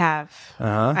one? I have.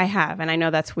 Uh-huh. I have. And I know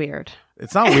that's weird.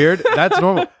 It's not weird. That's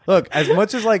normal. Look, as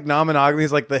much as like non-monogamy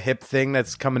is like the hip thing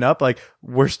that's coming up, like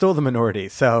we're still the minority.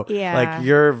 So Yeah. like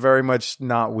you're very much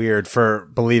not weird for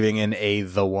believing in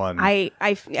the one.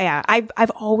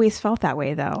 I've always felt that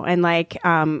way though. And like,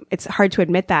 it's hard to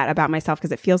admit that about myself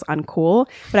because it feels uncool,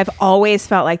 but I've always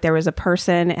felt like there was a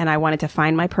person and I wanted to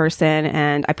find my person,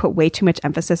 and I put way too much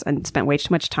emphasis and spent way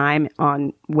too much time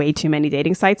on way too many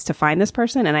dating sites to find this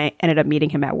person. And I ended up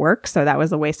meeting him at work. So that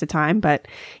was a waste of time. But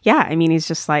yeah, I mean, he's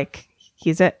just like,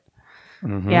 he's it.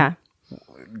 Mm-hmm. Yeah.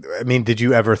 I mean, did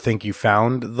you ever think you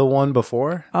found the one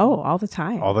before? Oh, all the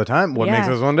time. All the time? What Yeah. makes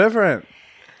this one different?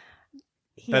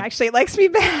 He actually likes me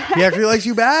back. He actually likes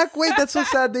you back? Wait, that's so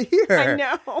sad to hear. I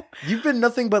know. You've been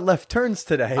nothing but left turns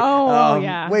today. Oh,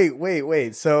 yeah.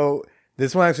 Wait. So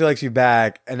this one actually likes you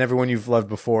back, and everyone you've loved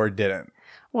before didn't.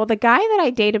 Well, the guy that I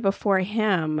dated before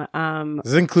him, Does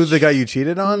this include the guy you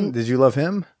cheated on? Did you love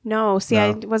him? no, see,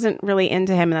 I wasn't really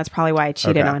into him, and that's probably why I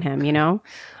cheated Okay. on him, you know?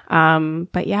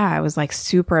 But yeah, I was like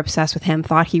super obsessed with him,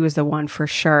 thought he was the one for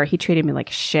sure. He treated me like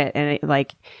shit, and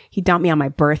he dumped me on my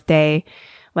birthday.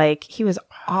 Like, he was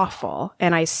awful,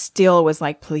 and I still was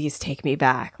like, please take me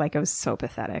back. Like, it was so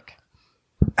pathetic.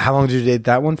 How long did you date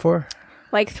that one for?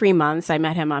 Like 3 months. I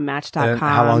met him on Match.com. And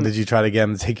how long did you try to get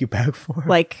him to take you back for?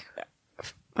 Like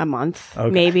a month, Okay.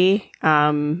 maybe.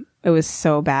 It was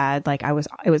so bad. Like, it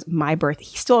was my birthday.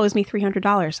 He still owes me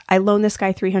 $300. I loaned this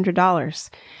guy $300.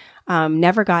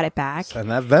 Never got it back.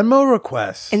 And that Venmo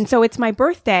request. And so it's my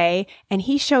birthday, and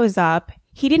he shows up.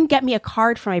 He didn't get me a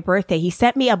card for my birthday. He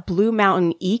sent me a Blue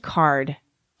Mountain e-card.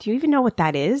 Do you even know what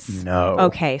that is? No.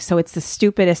 Okay, so it's the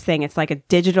stupidest thing. It's like a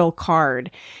digital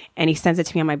card, and he sends it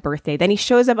to me on my birthday. Then he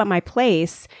shows up at my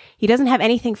place. He doesn't have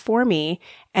anything for me.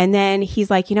 And then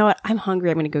he's like, you know what? I'm hungry.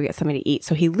 I'm going to go get something to eat.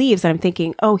 So he leaves, and I'm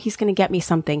thinking, oh, he's going to get me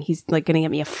something. He's like going to get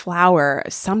me a flower,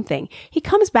 something. He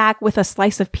comes back with a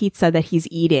slice of pizza that he's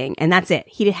eating, and that's it.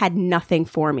 He had nothing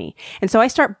for me. And so I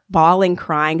start bawling,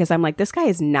 crying, because I'm like, this guy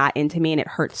is not into me, and it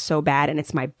hurts so bad, and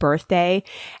it's my birthday.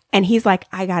 And he's like,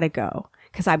 I got to go,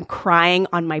 because I'm crying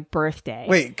on my birthday.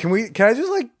 Wait, can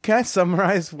I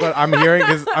summarize what I'm hearing?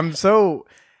 Because I'm so,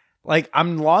 like,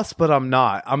 I'm lost, but I'm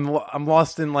not. I'm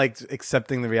lost in, like,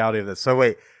 accepting the reality of this. So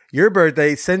wait, your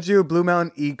birthday, sends you a Blue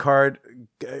Mountain e-card,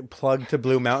 plug to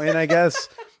Blue Mountain, I guess.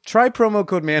 Try promo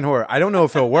code MANWHORE. I don't know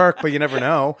if it'll work, but you never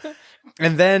know.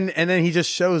 And then he just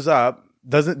shows up.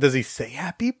 Does he say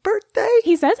happy birthday?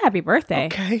 He says happy birthday.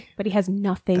 Okay. But he has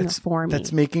nothing for me.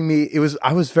 That's making me,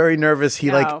 I was very nervous. He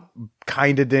No. like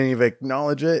kind of didn't even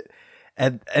acknowledge it.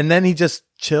 And then he just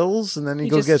chills, and then he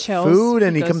goes just gets chills. food,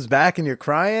 and he He comes goes- back, and you're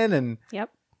crying, and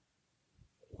Yep.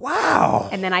 wow.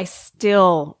 And then I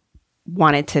still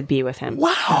wanted to be with him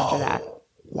Wow. after that.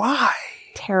 Why?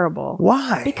 Terrible.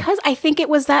 Why? Because I think it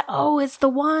was that, oh, it's the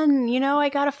one, you know, I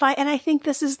got to find, and I think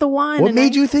this is the one. What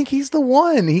made you think he's the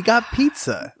one? He got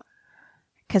pizza.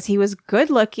 Because he was good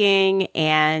looking,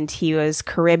 and he was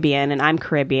Caribbean, and I'm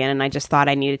Caribbean, and I just thought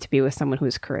I needed to be with someone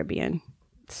who's Caribbean.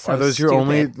 So Were those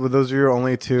your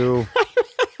only two?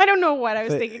 I don't know what I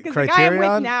was thinking, because the guy I'm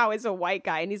criterion? with now is a white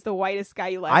guy, and he's the whitest guy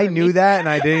you'll ever I knew meet. that, and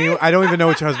I don't even know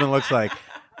what your husband looks like,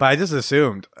 but I just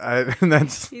assumed.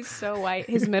 That's He's so white.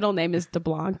 His middle name is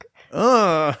DeBlanc.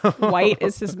 oh, White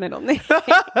is his middle name.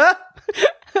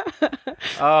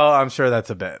 I'm sure that's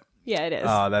a bit. Yeah, it is.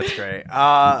 Oh, that's great.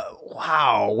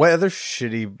 Wow. What other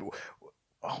shitty?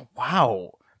 Oh,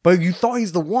 wow. But you thought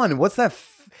he's the one. What's that?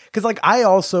 Because like I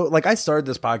also like I started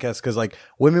this podcast because like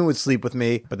women would sleep with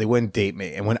me, but they wouldn't date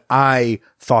me. And when I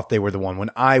thought they were the one, when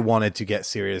I wanted to get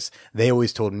serious, they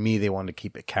always told me they wanted to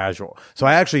keep it casual. So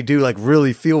I actually do like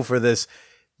really feel for this.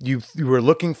 You were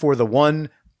looking for the one.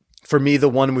 For me, the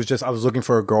one was just I was looking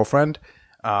for a girlfriend.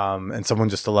 And someone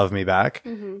just to love me back.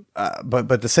 Mm-hmm.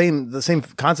 But the same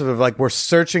concept of like, we're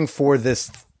searching for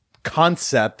this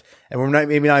concept, and we're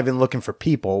maybe not even looking for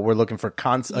people. We're looking for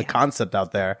a concept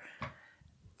out there.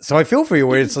 So I feel for you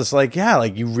where it's just like, yeah,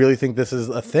 like you really think this is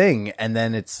a thing, and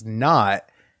then it's not,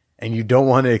 and you don't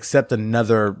want to accept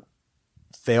another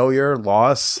failure,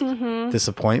 loss,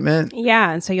 disappointment.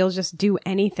 Yeah. And so you'll just do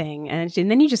anything. And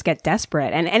then you just get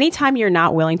desperate. And anytime you're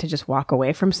not willing to just walk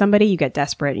away from somebody, you get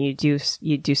desperate and you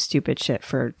do stupid shit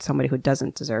for somebody who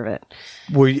doesn't deserve it.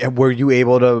 Were you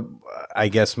able to, I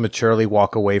guess, maturely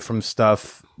walk away from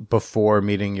stuff before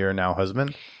meeting your now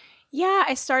husband? Yeah,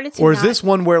 I started to. Or is this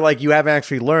one where like you haven't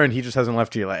actually learned, he just hasn't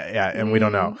left you, like, yeah, and we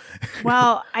don't know?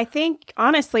 Well, I think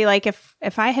honestly, like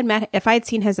if I had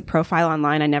seen his profile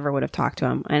online, I never would have talked to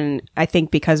him. And I think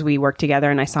because we worked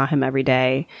together and I saw him every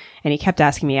day, and he kept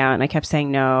asking me out, and I kept saying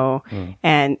no,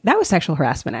 and that was sexual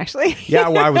harassment, actually. Yeah,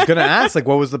 well, I was gonna ask, like,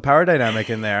 what was the power dynamic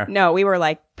in there? No, we were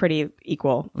like pretty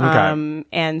equal. Okay.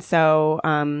 And so,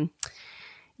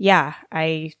 yeah,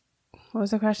 what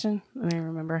was the question? I don't even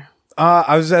remember.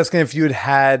 I was asking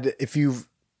if you've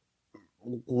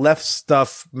left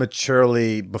stuff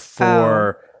maturely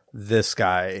before this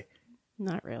guy.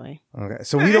 Not really. Okay,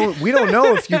 so we don't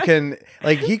know if you can,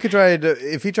 like, he could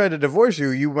if he tried to divorce you,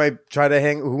 you might try to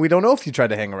hang. We don't know if you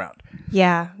tried to hang around.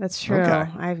 Yeah, that's true. Okay.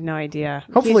 I have no idea.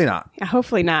 Hopefully not.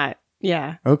 Hopefully not.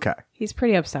 Yeah. Okay. He's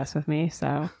pretty obsessed with me,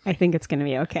 so I think it's going to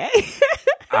be okay.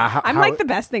 I'm like the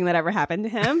best thing that ever happened to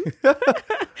him.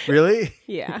 Really?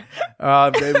 Yeah.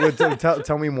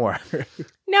 Tell me more.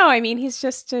 No, I mean, he's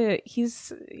just I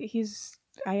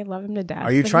love him to death.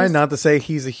 Are you trying not to say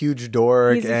he's a huge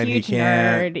dork he's a and huge he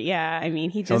can't? Nerd. Yeah, I mean,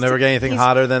 he'll never get anything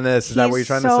hotter than this. Is that what you're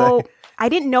trying to say? I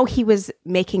didn't know he was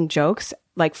making jokes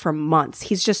like for months.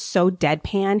 He's just so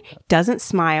deadpan, doesn't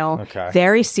smile, Okay.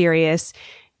 very serious.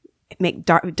 Make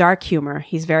dark humor.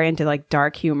 He's very into like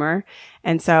dark humor.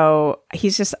 And so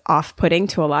he's just off-putting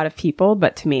to a lot of people,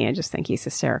 but to me, I just think he's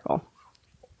hysterical.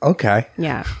 Okay.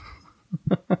 Yeah.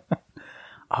 Oh,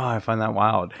 I find that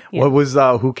wild. Yeah. What was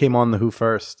who came on the Who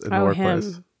first in the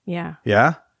workplace? Him. Yeah.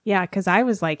 Yeah? Yeah, because I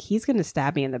was like, he's going to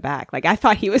stab me in the back. Like, I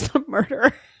thought he was a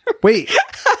murderer. Wait.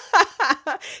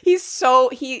 He's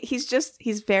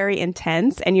very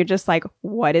intense, and you're just like,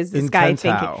 what is this guy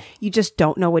thinking? How? You just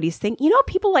don't know what he's thinking. You know,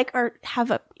 people like you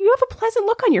have a pleasant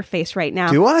look on your face right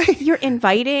now. Do I? You're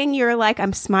inviting. You're like,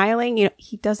 I'm smiling. You know,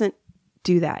 he doesn't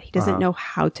do that. He doesn't know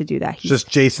how to do that. He's Just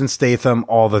Jason Statham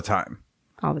all the time.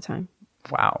 all the time.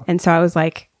 Wow. And so I was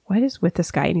like, what is with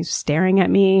this guy? And he's staring at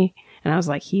me. And I was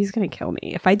like, he's going to kill me.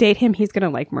 If I date him, he's going to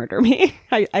like murder me.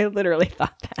 I literally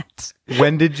thought that.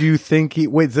 When did you think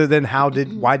so then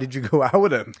why did you go out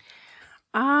with him?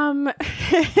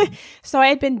 So I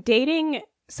had been dating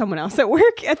someone else at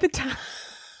work at the time.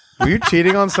 Were you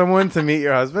cheating on someone to meet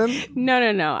your husband?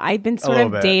 No. I'd been sort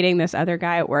of dating this other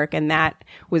guy at work, and that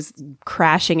was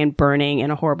crashing and burning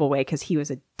in a horrible way because he was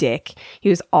a dick. He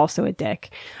was also a dick.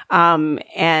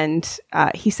 And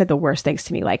he said the worst things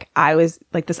to me. Like, I was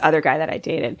like this other guy that I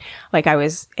dated, like I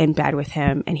was in bed with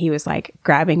him, and he was like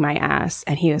grabbing my ass,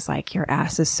 and he was like, your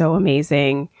ass is so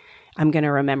amazing. I'm going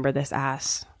to remember this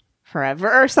ass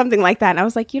forever or something like that. And I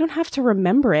was like, you don't have to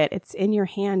remember it. It's in your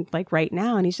hand like right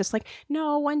now. And he's just like,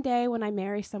 no, one day when I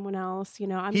marry someone else, you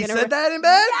know, I'm He gonna said that in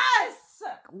bed? Yes.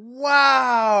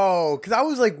 Wow. Because I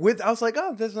was like,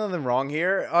 oh, there's nothing wrong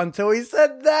here until he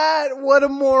said that. What a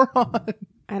moron.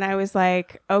 And I was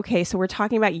like, okay, so we're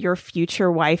talking about your future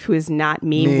wife who is not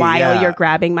me while you're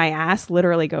grabbing my ass.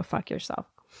 Literally go fuck yourself.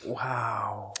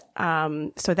 Wow.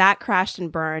 So that crashed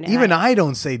and burned. And Even I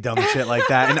don't say dumb shit like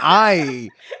that. And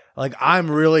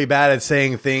I'm really bad at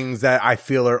saying things that I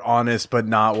feel are honest, but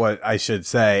not what I should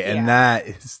say. And that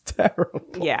is terrible.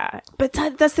 Yeah. But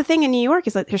that's the thing in New York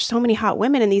is like, there's so many hot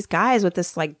women, and these guys with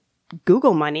this like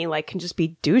Google money, like, can just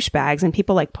be douchebags, and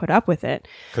people like put up with it.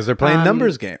 Because they're playing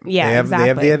numbers game. Yeah, They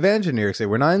have the advantage in New York City.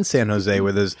 We're not in San Jose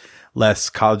where there's less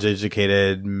college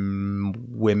educated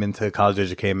women to college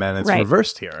educated men. It's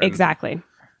reversed here. And exactly.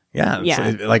 Yeah.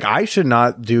 So, like, I should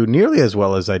not do nearly as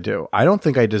well as I do. I don't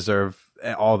think I deserve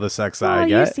all the sex that I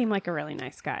get. You seem like a really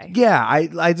nice guy. Yeah,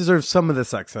 I deserve some of the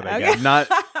sex that I get, not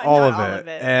all of it.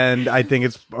 And I think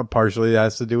it's partially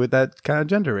has to do with that kind of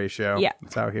gender ratio. Yeah.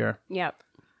 It's out here. Yep.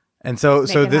 And so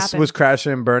this happen. was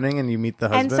crashing and burning, and you meet the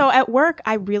husband. And so at work,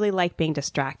 I really liked being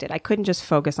distracted. I couldn't just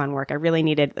focus on work. I really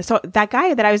needed. So that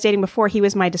guy that I was dating before, he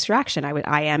was my distraction.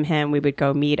 I am him. We would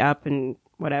go meet up and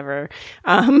whatever.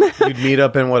 You'd meet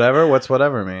up in whatever? What's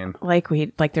whatever mean? Like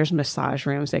there's massage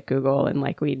rooms at Google, and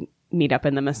like we'd meet up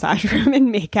in the massage room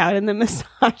and make out in the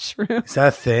massage room. Is that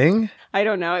a thing? I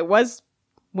don't know. It was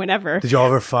whenever. Did y'all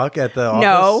ever fuck at the office?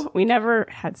 No, we never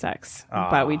had sex,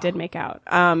 but we did make out.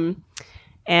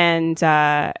 And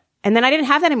And then I didn't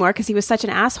have that anymore because he was such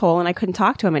an asshole and I couldn't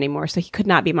talk to him anymore. So he could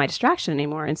not be my distraction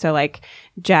anymore. And so like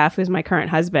Jeff, who's my current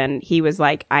husband, he was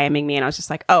like IMing me and I was just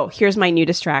like, oh, here's my new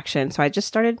distraction. So I just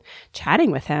started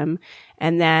chatting with him.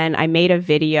 And then I made a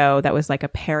video that was like a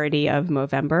parody of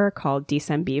Movember called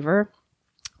Decembeaver,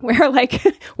 where like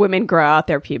women grow out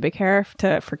their pubic hair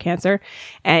for cancer.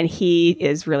 And he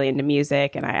is really into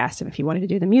music. And I asked him if he wanted to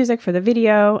do the music for the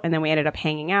video. And then we ended up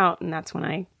hanging out. And that's when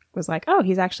I was like, oh,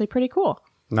 he's actually pretty cool.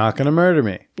 Not gonna murder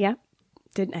me. Yeah.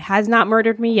 Has not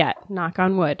murdered me yet. Knock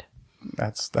on wood.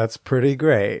 That's pretty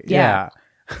great. Yeah.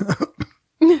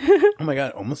 Oh my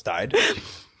God, almost died.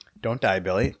 Don't die,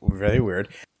 Billy. Very weird.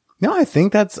 No, I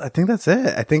think that's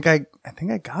it. I think I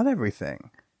got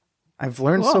everything. I've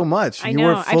learned so much. I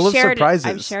know. Were full of surprises.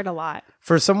 I've shared a lot.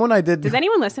 For someone I did. Does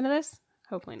anyone listen to this?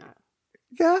 Hopefully not.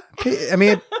 Yeah. I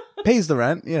mean, it pays the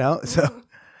rent, so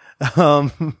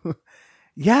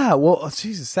yeah, well,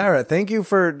 Jesus, Sarah, thank you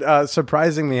for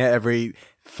surprising me at every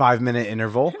 5-minute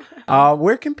interval.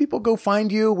 Where can people go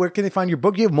find you? Where can they find your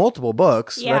book? You have multiple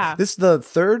books. Yeah. Right? This is the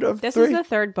third of This three? is the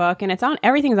third book, and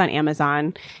everything's on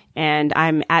Amazon, and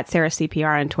I'm at Sarah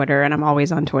CPR on Twitter, and I'm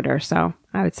always on Twitter, so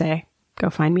I would say go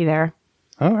find me there.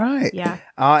 All right. Yeah.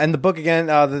 And the book again,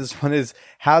 this one is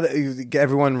how to get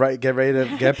everyone get ready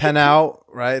to get a pen out,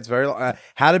 right? It's very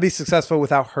how to be successful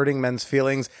without hurting men's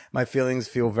feelings. My feelings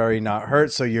feel very not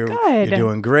hurt, so you're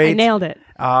doing great. I nailed it.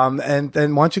 And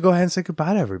then why don't you go ahead and say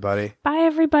goodbye to everybody? Bye,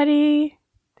 everybody.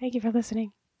 Thank you for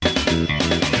listening.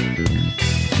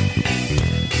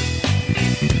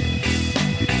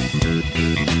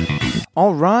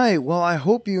 All right. Well, I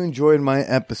hope you enjoyed my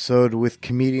episode with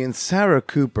comedian Sarah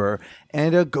Cooper.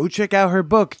 And go check out her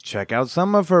book. Check out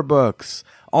some of her books.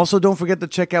 Also, don't forget to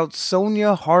check out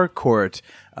Sonia Harcourt,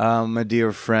 my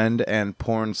dear friend and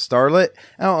porn starlet,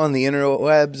 out on the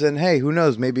interwebs. And hey, who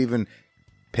knows, maybe even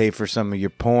pay for some of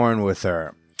your porn with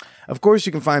her. Of course,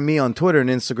 you can find me on Twitter and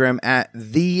Instagram at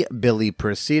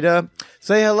 @TheBillyPresida.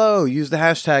 Say hello. Use the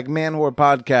hashtag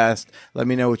ManWhorePodcast. Let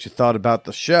me know what you thought about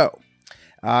the show.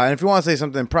 And if you want to say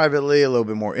something privately, a little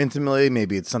bit more intimately,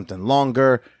 maybe it's something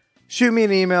longer, shoot me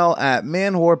an email at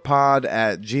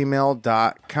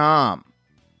manwhorepod@gmail.com.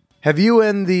 Have you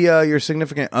and your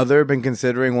significant other been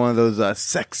considering one of those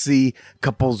sexy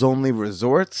couples-only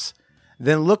resorts?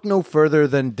 Then look no further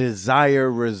than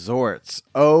Desire Resorts.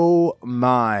 Oh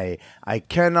my, I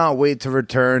cannot wait to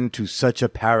return to such a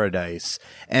paradise.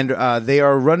 And they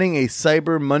are running a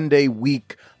Cyber Monday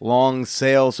week-long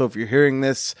sale, so if you're hearing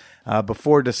this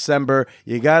before December,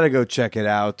 you gotta go check it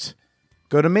out.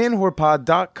 Go to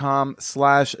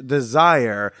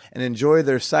manwhorepod.com/desire and enjoy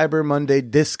their Cyber Monday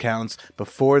discounts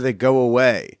before they go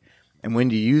away. And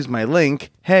when you use my link,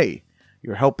 hey,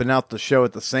 you're helping out the show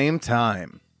at the same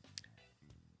time.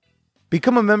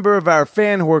 Become a member of our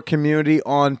fan whore community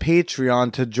on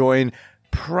Patreon to join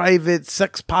private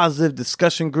sex-positive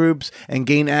discussion groups and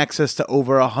gain access to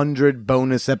over 100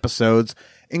 bonus episodes,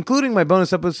 including my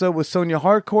bonus episode with Sonia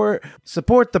Harcourt.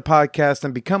 Support the podcast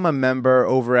and become a member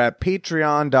over at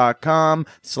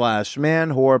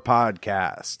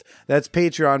patreon.com/manwhorepodcast. That's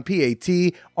Patreon,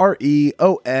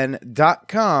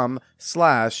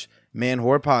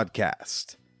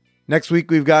 patreon.com/manwhorepodcast. Next week,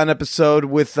 we've got an episode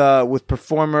with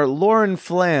performer Lauren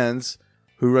Flans,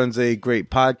 who runs a great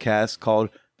podcast called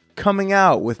Coming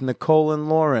Out with Nicole and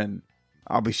Lauren.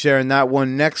 I'll be sharing that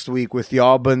one next week with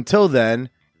y'all, but until then,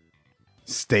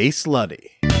 stay slutty.